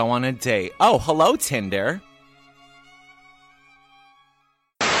needed to go on a date. Oh, hello, Tinder.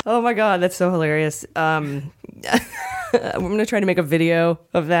 Oh my God, that's so hilarious. I'm going to try to make a video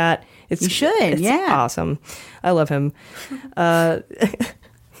of that. You should, it's awesome. I love him.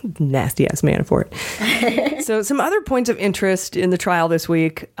 Nasty ass Manafort. So some other points of interest in the trial this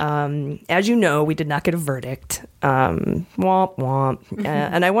week. As you know, we did not get a verdict. Womp womp.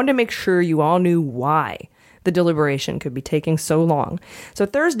 And I wanted to make sure you all knew why the deliberation could be taking so long. So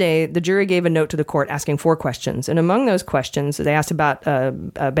Thursday, the jury gave a note to the court asking 4 questions. And among those questions, they asked about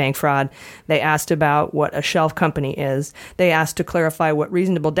bank fraud. They asked about what a shelf company is. They asked to clarify what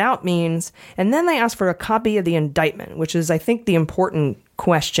reasonable doubt means. And then they asked for a copy of the indictment, which is, I think, the important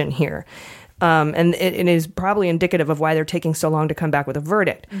question here. And it is probably indicative of why they're taking so long to come back with a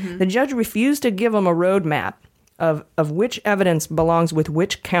verdict. Mm-hmm. The judge refused to give them a roadmap of which evidence belongs with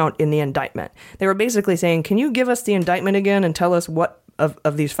which count in the indictment. They were basically saying, can you give us the indictment again and tell us what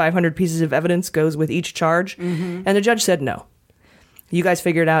of these 500 pieces of evidence goes with each charge? Mm-hmm. And the judge said, no. You guys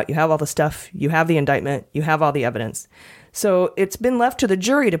figure it out. You have all the stuff. You have the indictment. You have all the evidence. So it's been left to the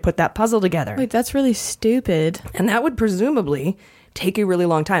jury to put that puzzle together. Wait, that's really stupid. And that would presumably take a really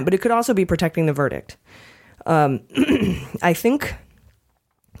long time, but it could also be protecting the verdict. I think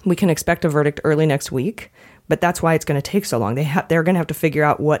we can expect a verdict early next week, but that's why it's going to take so long. They're going to have to figure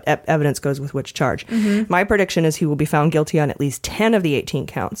out what evidence goes with which charge. Mm-hmm. My prediction is he will be found guilty on at least 10 of the 18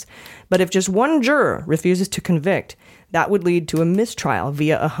 counts. But if just one juror refuses to convict, that would lead to a mistrial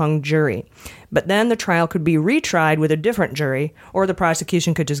via a hung jury. But then the trial could be retried with a different jury, or the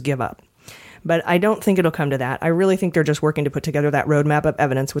prosecution could just give up. But I don't think it'll come to that. I really think they're just working to put together that roadmap of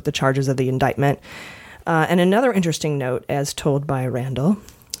evidence with the charges of the indictment. And another interesting note, as told by Randall,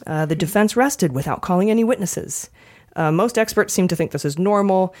 the defense rested without calling any witnesses. Most experts seem to think this is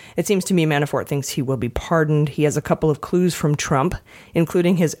normal. It seems to me Manafort thinks he will be pardoned. He has a couple of clues from Trump,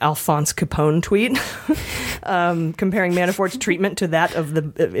 including his Alphonse Capone tweet, comparing Manafort's treatment to that of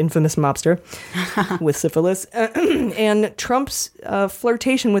the infamous mobster with syphilis, and Trump's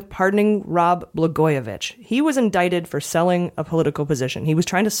flirtation with pardoning Rob Blagojevich. He was indicted for selling a political position. He was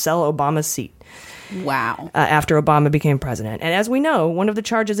trying to sell Obama's seat. Wow. After Obama became president. And as we know, one of the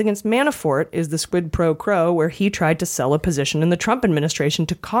charges against Manafort is the quid pro quo, where he tried to sell a position in the Trump administration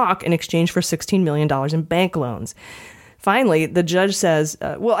to Koch in exchange for $16 million in bank loans. Finally, the judge says,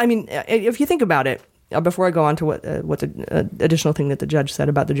 if you think about it, before I go on to what the additional thing that the judge said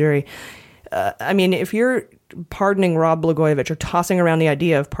about the jury, if you're pardoning Rob Blagojevich or tossing around the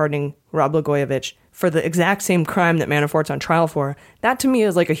idea of pardoning Rob Blagojevich for the exact same crime that Manafort's on trial for, that to me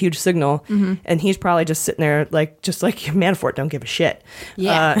is like a huge signal. Mm-hmm. And he's probably just sitting there just like Manafort don't give a shit.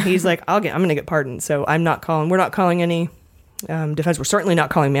 Yeah. He's like, I'm going to get pardoned. So we're not calling any defense. We're certainly not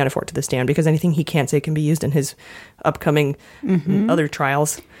calling Manafort to the stand because anything he can't say can be used in his upcoming other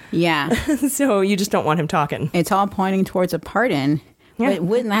trials. Yeah. So you just don't want him talking. It's all pointing towards a pardon. Yeah. But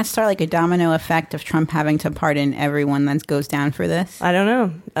wouldn't that start like a domino effect of Trump having to pardon everyone that goes down for this? I don't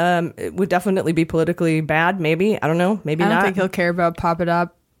know. It would definitely be politically bad, maybe. I don't know. Maybe not. I don't think he'll care about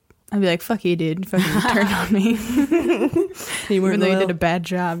Papadop. I'd be like, fuck you, dude. Fucking turned on me. Even though you did a bad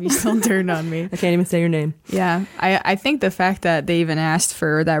job, you still turned on me. I can't even say your name. Yeah. I think the fact that they even asked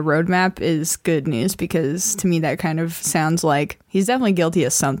for that roadmap is good news because to me that kind of sounds like he's definitely guilty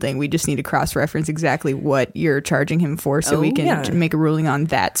of something. We just need to cross-reference exactly what you're charging him for so we can make a ruling on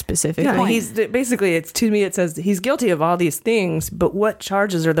that specific point. He's basically, to me, it says he's guilty of all these things, but what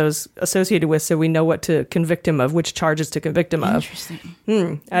charges are those associated with so we know what to convict him of, which charges to convict him of?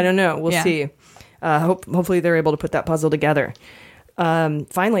 Interesting. I don't know. We'll see. Hopefully they're able to put that puzzle together.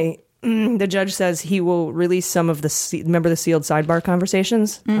 Finally, the judge says he will release some of remember the sealed sidebar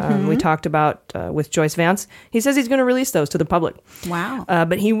conversations we talked about with Joyce Vance? He says he's going to release those to the public. Wow.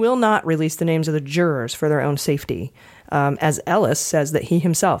 But he will not release the names of the jurors for their own safety. As Ellis says that he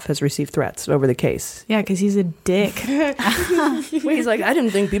himself has received threats over the case. Yeah, because he's a dick. He's like, I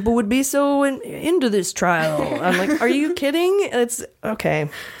didn't think people would be so into this trial. I'm like, are you kidding? It's okay.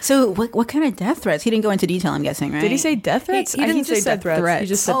 So what kind of death threats? He didn't go into detail, I'm guessing, right? Did he say death threats? He didn't say death threats. He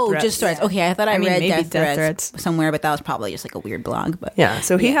just said threats. Just threats. Okay, I thought I read death threats somewhere, but that was probably just like a weird blog. But yeah,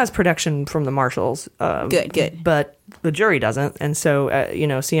 so he has protection from the marshals. Good. But the jury doesn't, and so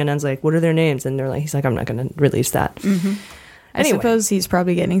CNN's like, what are their names? And they're like, he's like, I'm not going to release that. Mm-hmm. Anyway. I suppose he's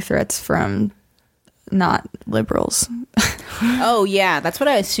probably getting threats from not liberals. Oh yeah, that's what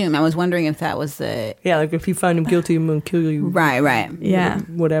I assume. I was wondering if that was the like if you find him guilty, I'm going to kill you. Right. Yeah,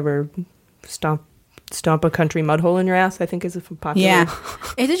 whatever. Stomp a country mud hole in your ass, I think is a popular. Yeah,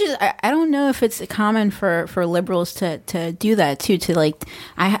 it's just I don't know if it's common for liberals to do that too. To like,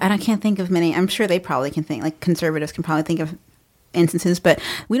 I can't think of many. I'm sure they probably can think, like conservatives can probably think of instances, but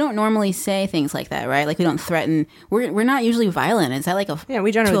we don't normally say things like that, right? Like we don't threaten. We're not usually violent. Is that like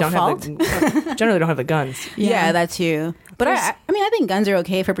we generally don't have generally don't have the guns. Yeah, that too. But I think guns are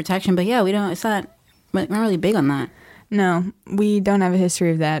okay for protection. But yeah, we don't. It's not. We're not really big on that. No, we don't have a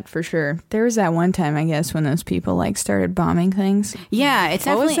history of that for sure. There was that one time, I guess, when those people like started bombing things. Yeah, it's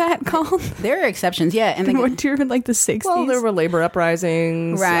what was that called? There are exceptions, yeah. And during like the 60s. Well, there were labor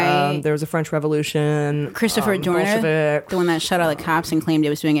uprisings. Right. There was a French Revolution. Christopher Dorner, Bolshevik. the one that shut all the cops and claimed it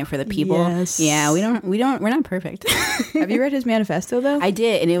was doing it for the people. Yes. Yeah, we're not perfect. Have you read his manifesto though? I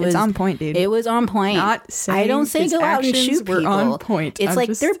did, and it's on point, dude. It was on point. Not saying I don't say go out and shoot people. On point.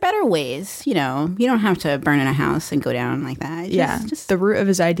 It's there are better ways. You don't have to burn in a house and go down like that. Just the root of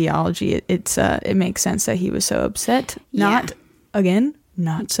his ideology. It makes sense that he was so upset. Not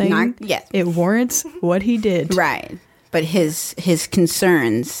saying it warrants what he did. Right, but his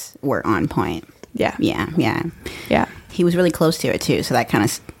concerns were on point. Yeah. He was really close to it too, so that kind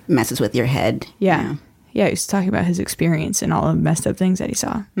of messes with your head. Yeah. Yeah, he was talking about his experience and all the messed up things that he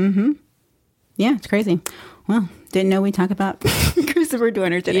saw. Mm-hmm. Yeah, it's crazy. Well, didn't know we talk about Christopher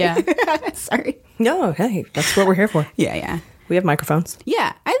Dorner today. Yeah. Sorry. No, hey, that's what we're here for. Yeah. We have microphones.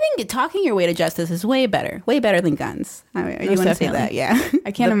 Yeah, I think talking your way to justice is way better than guns. You want to say that? Yeah.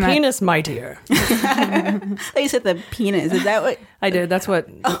 I can't imagine. Penis mightier. You said the penis. Is that what? I did. That's what.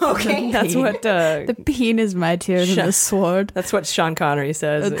 Okay. That's what. The penis mightier than the sword. That's what Sean Connery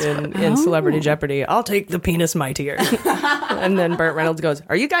says in Celebrity Jeopardy. I'll take the penis mightier. And then Burt Reynolds goes,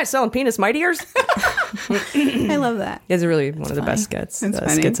 "Are you guys selling penis mightiers?" I love that. It's really one of the best skits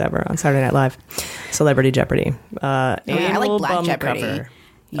ever on Saturday Night Live. Celebrity Jeopardy. I like Black Jeopardy. Cover.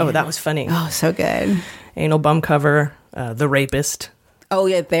 Yeah. Oh, that was funny. Oh, so good. Anal bum cover. The Rapist. Oh,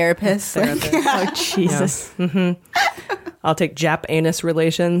 yeah, therapist. Oh, Jesus. Yeah. Mm-hmm. I'll take Jap-anus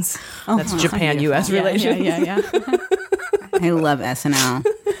relations. That's Japan-U.S. relations. Yeah. I love SNL.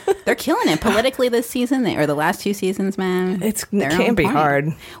 They're killing it politically this season, or the last 2 seasons, man. It can't be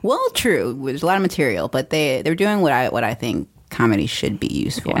hard. Well, true. There's a lot of material, but they're doing what I think comedy should be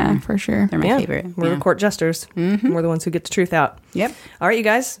used for. Yeah, for sure. They're my favorite. We're court jesters. Mm-hmm. We're the ones who get the truth out. Yep. All right, you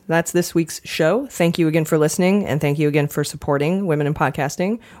guys, that's this week's show. Thank you again for listening, and thank you again for supporting Women in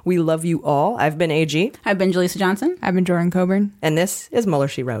Podcasting. We love you all. I've been AG. I've been Jaleesa Johnson. I've been Jordan Coburn. And this is Mueller,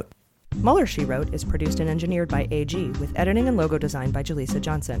 She Wrote. Mueller, She Wrote is produced and engineered by AG, with editing and logo design by Jaleesa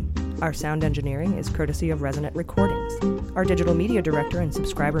Johnson. Our sound engineering is courtesy of Resonant Recordings. Our digital media director and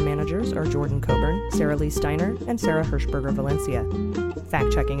subscriber managers are Jordan Coburn, Sarah Lee Steiner, and Sarah Hirschberger Valencia.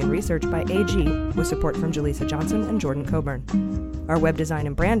 Fact-checking and research by AG, with support from Jaleesa Johnson and Jordan Coburn. Our web design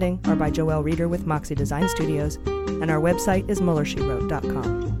and branding are by Joelle Reeder with Moxie Design Studios, and our website is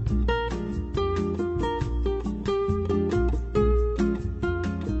MuellerSheWrote.com.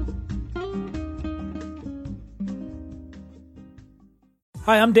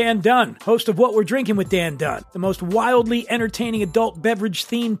 Hi, I'm Dan Dunn, host of What We're Drinking with Dan Dunn, the most wildly entertaining adult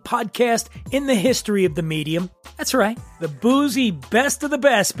beverage-themed podcast in the history of the medium. That's right, the boozy best of the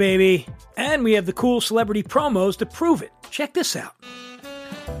best, baby. And we have the cool celebrity promos to prove it. Check this out.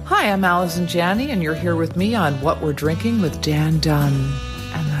 Hi, I'm Allison Janney, and you're here with me on What We're Drinking with Dan Dunn.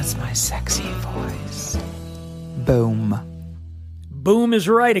 And that's my sexy voice. Boom. Boom is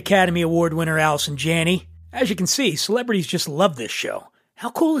right, Academy Award winner Allison Janney. As you can see, celebrities just love this show. How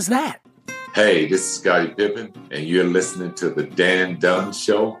cool is that? Hey, this is Scottie Pippen, and you're listening to the Dan Dunn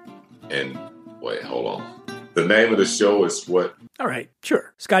Show. And wait, hold on. The name of the show is what? All right,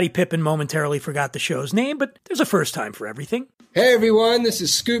 sure. Scottie Pippen momentarily forgot the show's name, but there's a first time for everything. Hey, everyone, this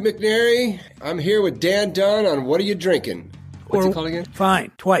is Scoot McNairy. I'm here with Dan Dunn on What Are You Drinking? What's it called again?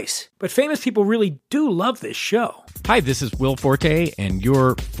 Fine, twice. But famous people really do love this show. Hi, this is Will Forte, and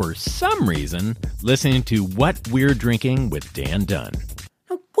you're, for some reason, listening to What We're Drinking with Dan Dunn.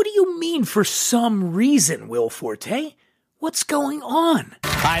 Now, what do you mean, for some reason, Will Forte? What's going on?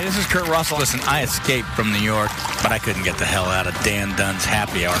 Hi, this is Kurt Russell. Listen, I escaped from New York, but I couldn't get the hell out of Dan Dunn's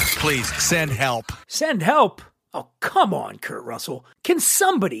happy hour. Please, send help. Send help? Oh, come on, Kurt Russell. Can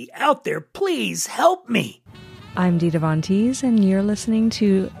somebody out there please help me? I'm Dita Von Teese, and you're listening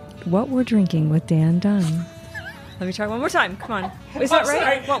to What We're Drinking with Dan Dunn. Let me try one more time. Come on. Is that right?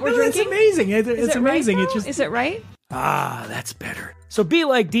 Sorry. What we're drinking? It's amazing. It's amazing. Right, it's just... Is it right? Ah, that's better. So be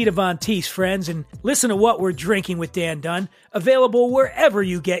like Dita Von Teese, friends, and listen to What We're Drinking with Dan Dunn, available wherever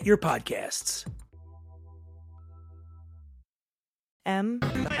you get your podcasts.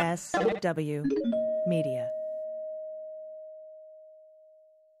 MSW Media.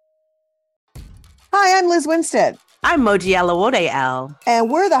 Hi, I'm Liz Winstead. I'm Moji Alawode Al.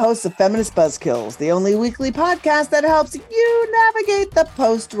 And we're the hosts of Feminist Buzzkills, the only weekly podcast that helps you navigate the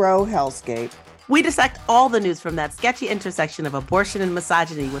post-Roe hellscape. We dissect all the news from that sketchy intersection of abortion and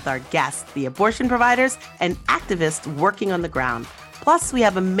misogyny with our guests, the abortion providers and activists working on the ground. Plus, we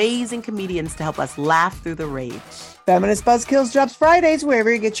have amazing comedians to help us laugh through the rage. Feminist Buzzkills drops Fridays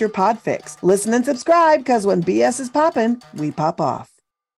wherever you get your pod fix. Listen and subscribe, because when BS is popping, we pop off.